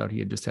 It turns out he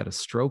had just had a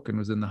stroke and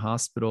was in the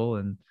hospital,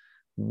 and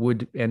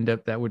would end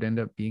up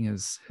being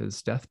his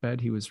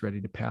deathbed. He was ready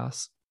to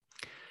pass.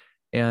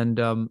 And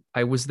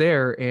I was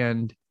there,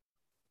 and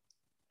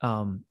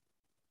I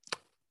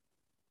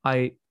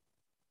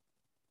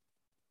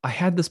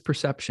had this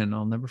perception,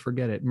 I'll never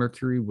forget it.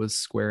 Mercury was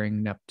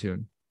squaring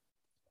Neptune.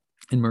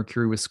 And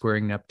Mercury was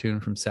squaring Neptune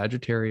from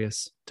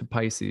Sagittarius to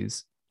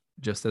Pisces,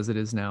 just as it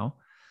is now.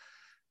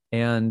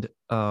 And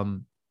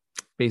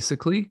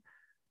basically,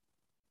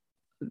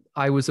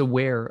 I was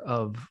aware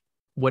of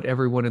what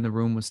everyone in the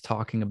room was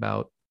talking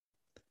about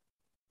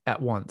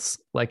at once.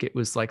 Like it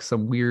was like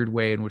some weird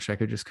way in which I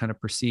could just kind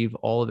of perceive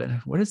all of it.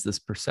 What is this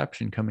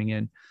perception coming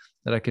in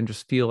that I can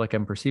just feel like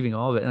I'm perceiving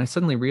all of it? And I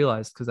suddenly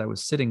realized, because I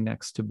was sitting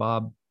next to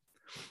Bob,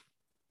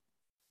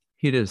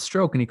 he had a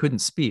stroke and he couldn't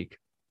speak.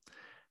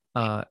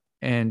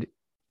 And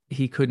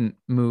he couldn't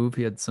move.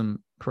 He had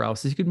some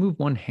paralysis. He could move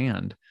one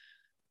hand.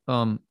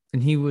 And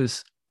he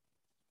was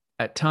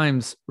at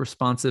times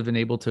responsive and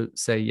able to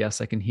say, yes,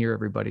 I can hear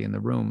everybody in the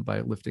room,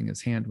 by lifting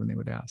his hand when they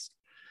would ask.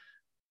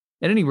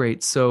 At any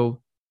rate,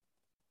 so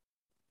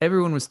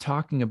everyone was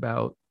talking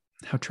about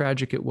how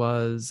tragic it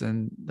was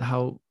and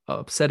how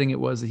upsetting it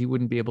was that he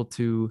wouldn't be able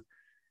to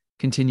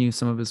continue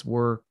some of his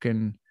work.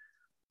 And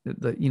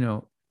and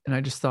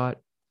I just thought,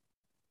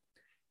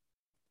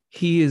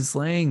 he is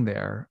laying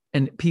there,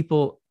 and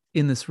people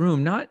in this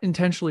room, not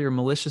intentionally or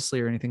maliciously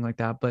or anything like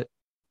that, but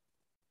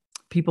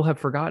people have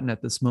forgotten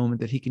at this moment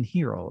that he can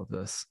hear all of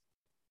this,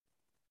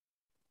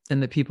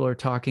 and that people are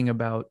talking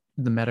about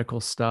the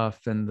medical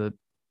stuff, and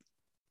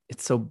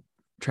it's so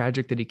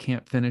tragic that he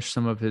can't finish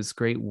some of his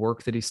great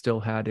work that he still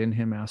had in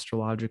him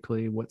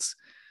astrologically,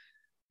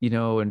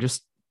 and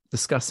just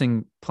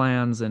discussing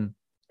plans. And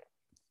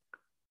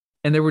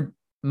there were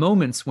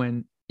moments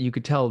when you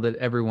could tell that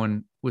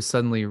everyone was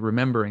suddenly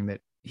remembering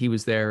that he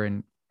was there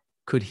and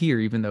could hear,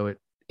 even though it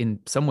in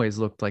some ways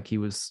looked like he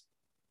was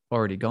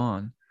already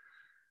gone.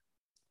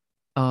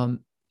 And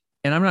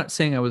I'm not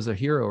saying I was a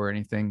hero or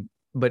anything,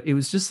 but it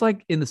was just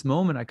like in this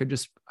moment, I could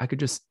just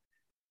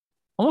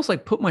almost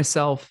like put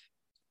myself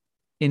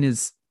in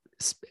his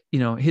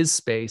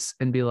space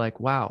and be like,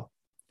 wow,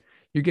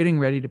 you're getting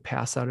ready to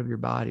pass out of your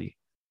body.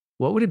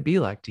 What would it be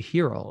like to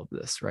hear all of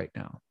this right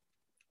now?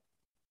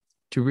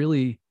 To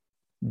really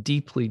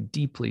deeply,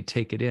 deeply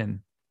take it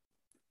in.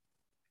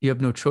 You have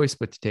no choice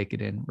but to take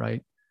it in,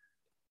 right?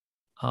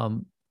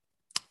 And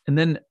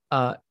then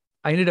I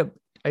ended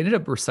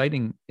up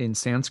reciting in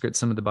Sanskrit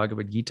some of the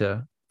Bhagavad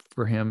Gita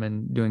for him,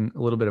 and doing a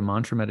little bit of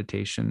mantra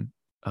meditation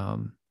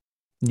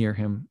near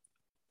him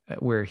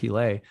where he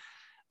lay.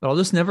 But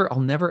I'll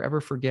never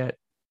ever forget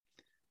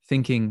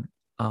thinking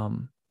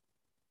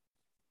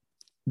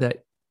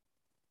that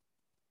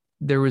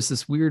there was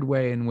this weird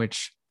way in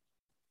which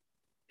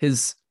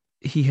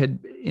he had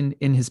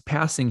in his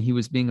passing, he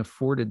was being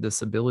afforded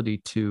this ability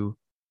to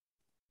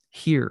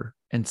hear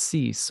and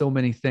see so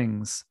many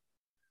things,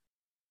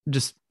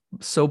 just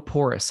so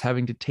porous,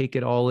 having to take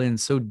it all in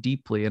so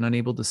deeply and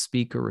unable to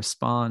speak or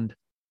respond.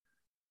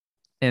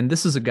 And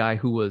this is a guy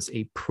who was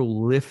a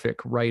prolific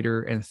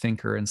writer and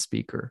thinker and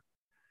speaker.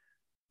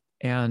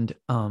 And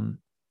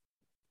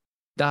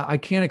that I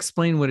can't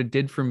explain what it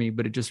did for me,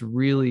 but it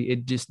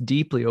just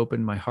deeply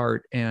opened my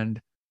heart. And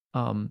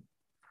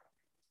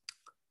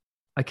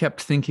I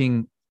kept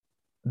thinking,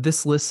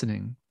 this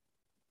listening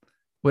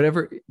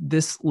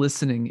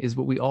is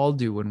what we all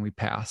do when we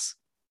pass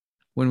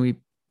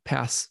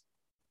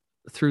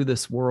through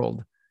this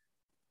world.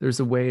 There's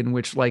a way in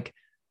which, like,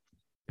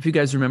 if you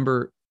guys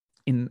remember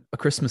in A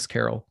Christmas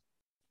Carol,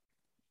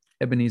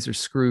 Ebenezer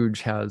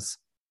Scrooge has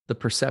the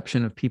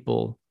perception of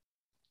people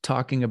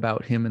talking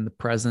about him in the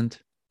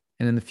present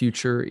and in the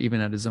future,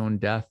 even at his own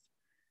death.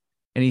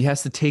 And he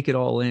has to take it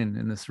all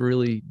in this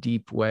really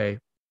deep way.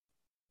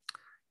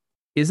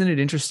 Isn't it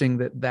interesting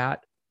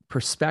that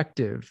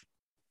perspective,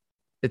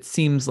 it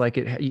seems like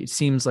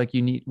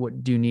you need,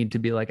 what do you need to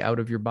be like out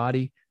of your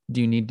body?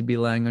 Do you need to be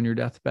lying on your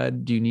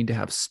deathbed? Do you need to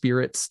have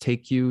spirits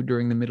take you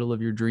during the middle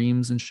of your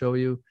dreams and show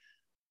you?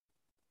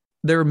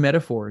 They're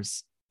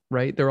metaphors,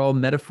 right? They're all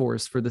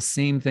metaphors for the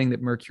same thing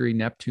that Mercury,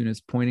 Neptune is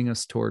pointing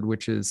us toward,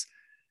 which is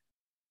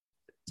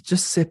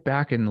just sit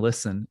back and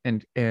listen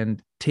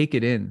and take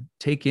it in,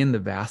 take in the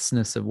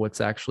vastness of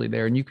what's actually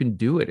there. And you can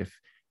do it, if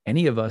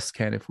any of us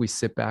can, if we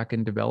sit back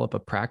and develop a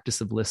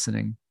practice of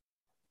listening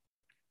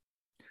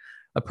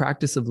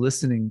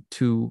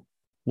to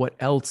what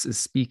else is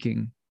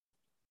speaking,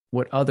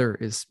 what other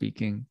is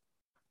speaking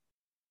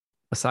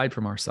aside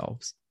from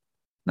ourselves.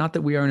 Not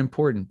that we aren't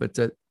important, but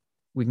that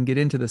we can get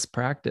into this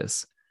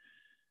practice.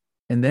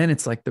 And then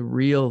it's like the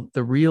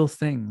real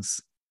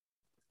things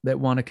that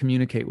want to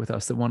communicate with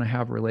us, that want to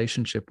have a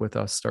relationship with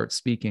us, start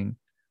speaking.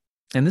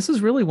 And this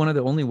is really one of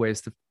the only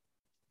ways that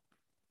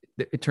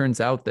it turns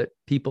out that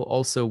people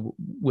also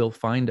will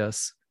find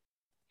us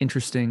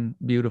interesting,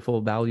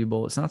 beautiful,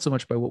 valuable. It's not so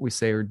much by what we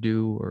say or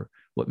do or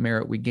what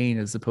merit we gain,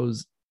 as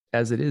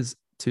it is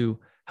to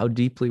how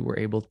deeply we're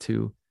able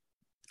to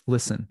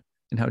listen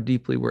and how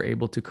deeply we're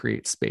able to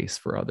create space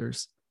for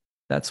others.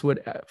 That's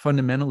what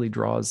fundamentally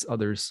draws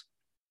others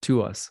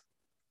to us.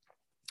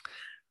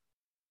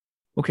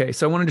 Okay,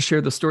 so I wanted to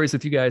share the stories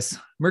with you guys.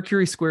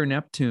 Mercury square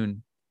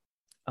Neptune.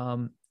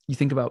 You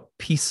think about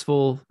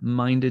peaceful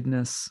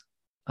mindedness,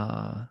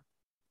 kind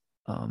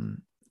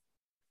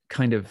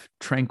of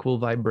tranquil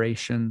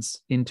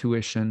vibrations,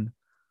 intuition.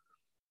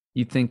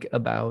 You think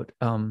about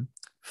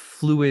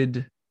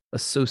fluid,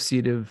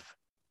 associative,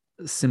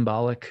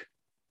 symbolic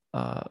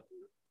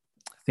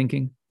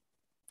thinking.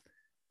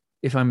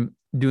 If I'm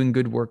doing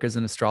good work as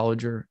an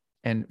astrologer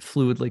and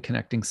fluidly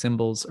connecting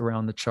symbols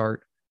around the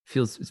chart,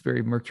 it's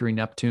very Mercury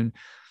Neptune.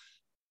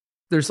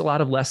 There's a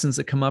lot of lessons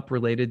that come up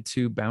related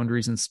to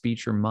boundaries in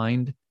speech or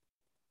mind.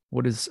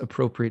 What is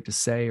appropriate to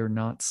say or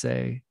not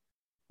say,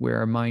 where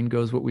our mind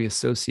goes, what we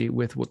associate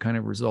with, what kind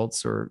of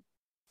results or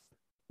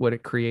what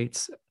it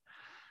creates.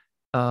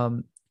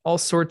 All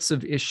sorts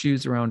of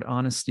issues around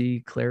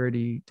honesty,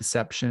 clarity,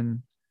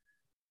 deception,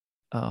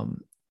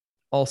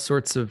 all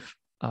sorts of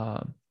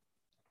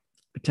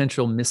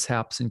potential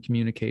mishaps in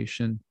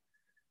communication.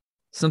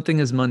 Something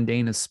as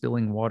mundane as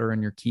spilling water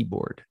on your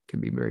keyboard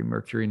can be very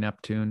Mercury,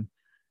 Neptune.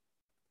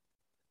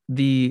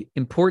 The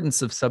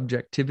importance of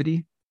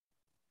subjectivity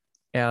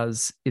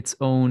as its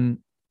own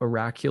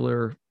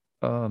oracular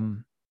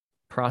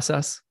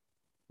process.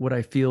 What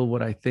I feel,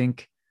 what I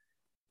think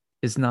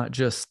is not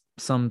just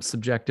some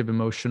subjective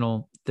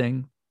emotional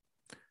thing.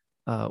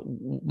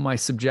 My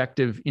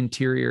subjective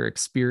interior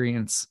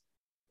experience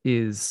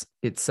is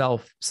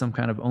itself some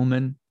kind of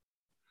omen,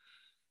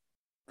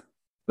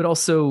 but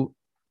also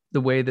the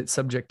way that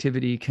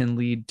subjectivity can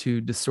lead to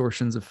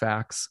distortions of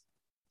facts,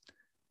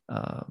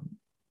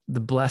 the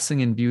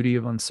blessing and beauty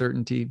of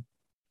uncertainty,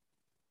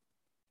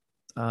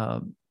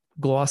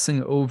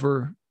 glossing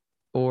over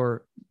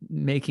or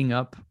making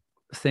up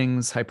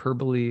things,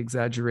 hyperbole,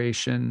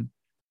 exaggeration,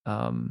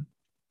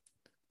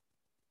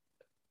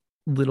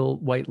 little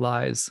white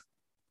lies,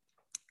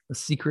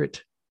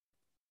 secret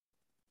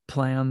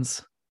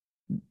plans,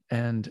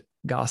 and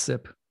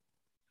gossip.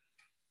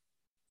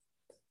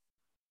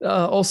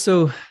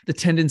 Also, the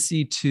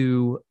tendency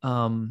to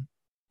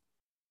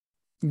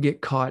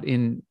get caught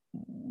in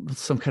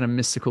some kind of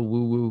mystical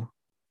woo-woo,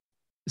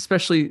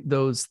 especially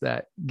those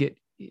that get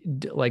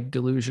like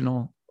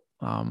delusional.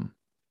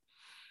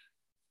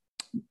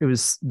 It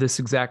was this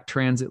exact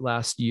transit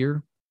last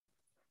year,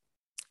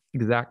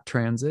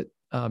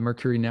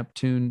 Mercury,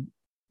 Neptune,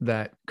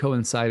 that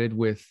coincided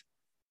with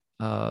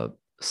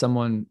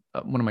one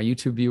of my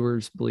YouTube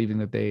viewers believing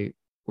that they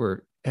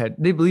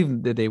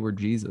believed that they were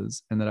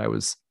Jesus and that I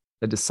was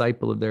a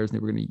disciple of theirs, and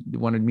they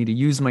wanted me to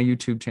use my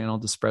YouTube channel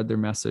to spread their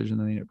message, and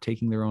then they ended up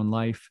taking their own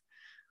life.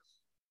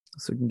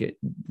 So you can get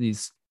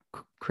these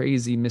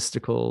crazy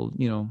mystical,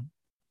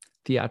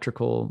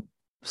 theatrical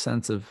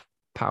sense of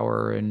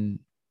power and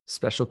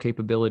special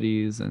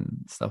capabilities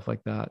and stuff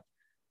like that.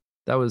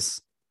 That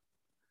was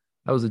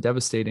a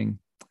devastating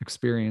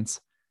experience.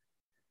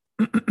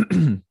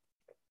 But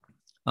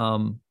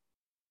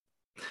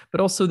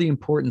also the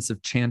importance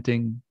of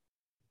chanting,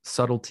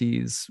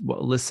 subtleties,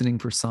 listening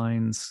for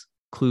signs,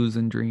 clues,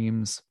 and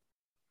dreams.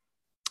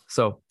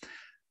 So,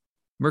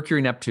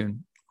 Mercury,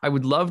 Neptune. I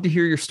would love to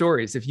hear your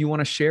stories. If you want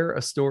to share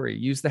a story,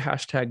 use the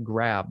hashtag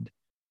grabbed.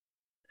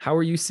 How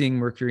are you seeing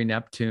Mercury,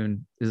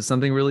 Neptune? Is it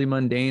something really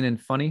mundane and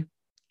funny,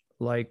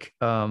 like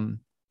a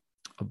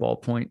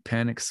ballpoint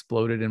pen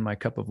exploded in my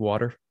cup of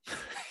water?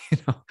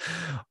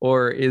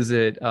 Or is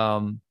it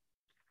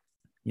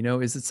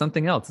is it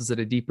something else? Is it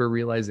a deeper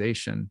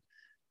realization?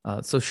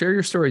 So share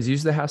your stories.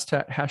 Use the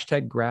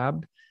hashtag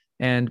grabbed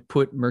and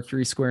put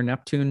Mercury square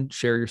Neptune.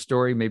 Share your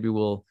story. Maybe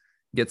we'll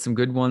get some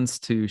good ones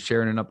to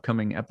share in an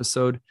upcoming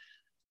episode.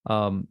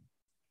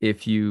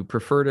 If you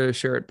prefer to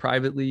share it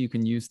privately, you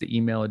can use the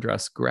email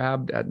address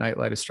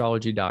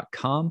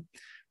grabbed@nightlightastrology.com.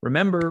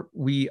 Remember,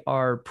 we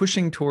are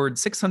pushing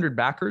towards 600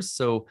 backers.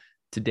 So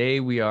today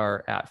we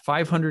are at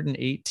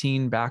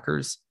 518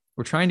 backers.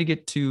 We're trying to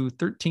get to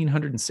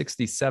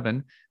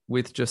 1,367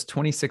 with just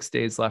 26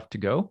 days left to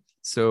go.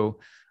 So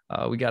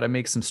we got to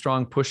make some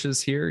strong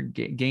pushes here,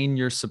 gain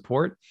your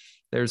support.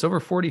 There's over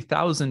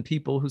 40,000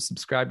 people who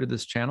subscribe to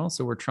this channel.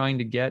 So we're trying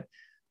to get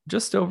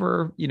just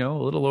over, a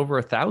little over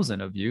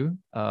 1,000 of you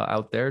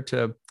out there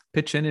to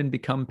pitch in and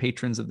become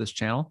patrons of this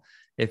channel.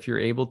 If you're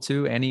able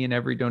to, any and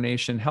every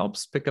donation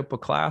helps. Pick up a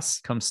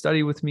class, come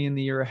study with me in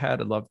the year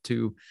ahead. I'd love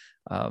to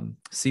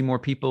see more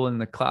people in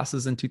the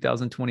classes in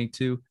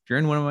 2022. If you're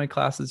in one of my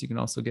classes, you can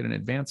also get an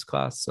advanced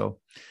class. So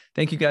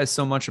thank you guys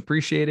so much.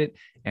 Appreciate it.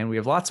 And we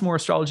have lots more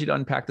astrology to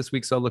unpack this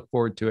week, so I look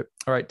forward to it.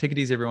 All right, take it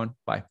easy, everyone.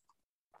 Bye.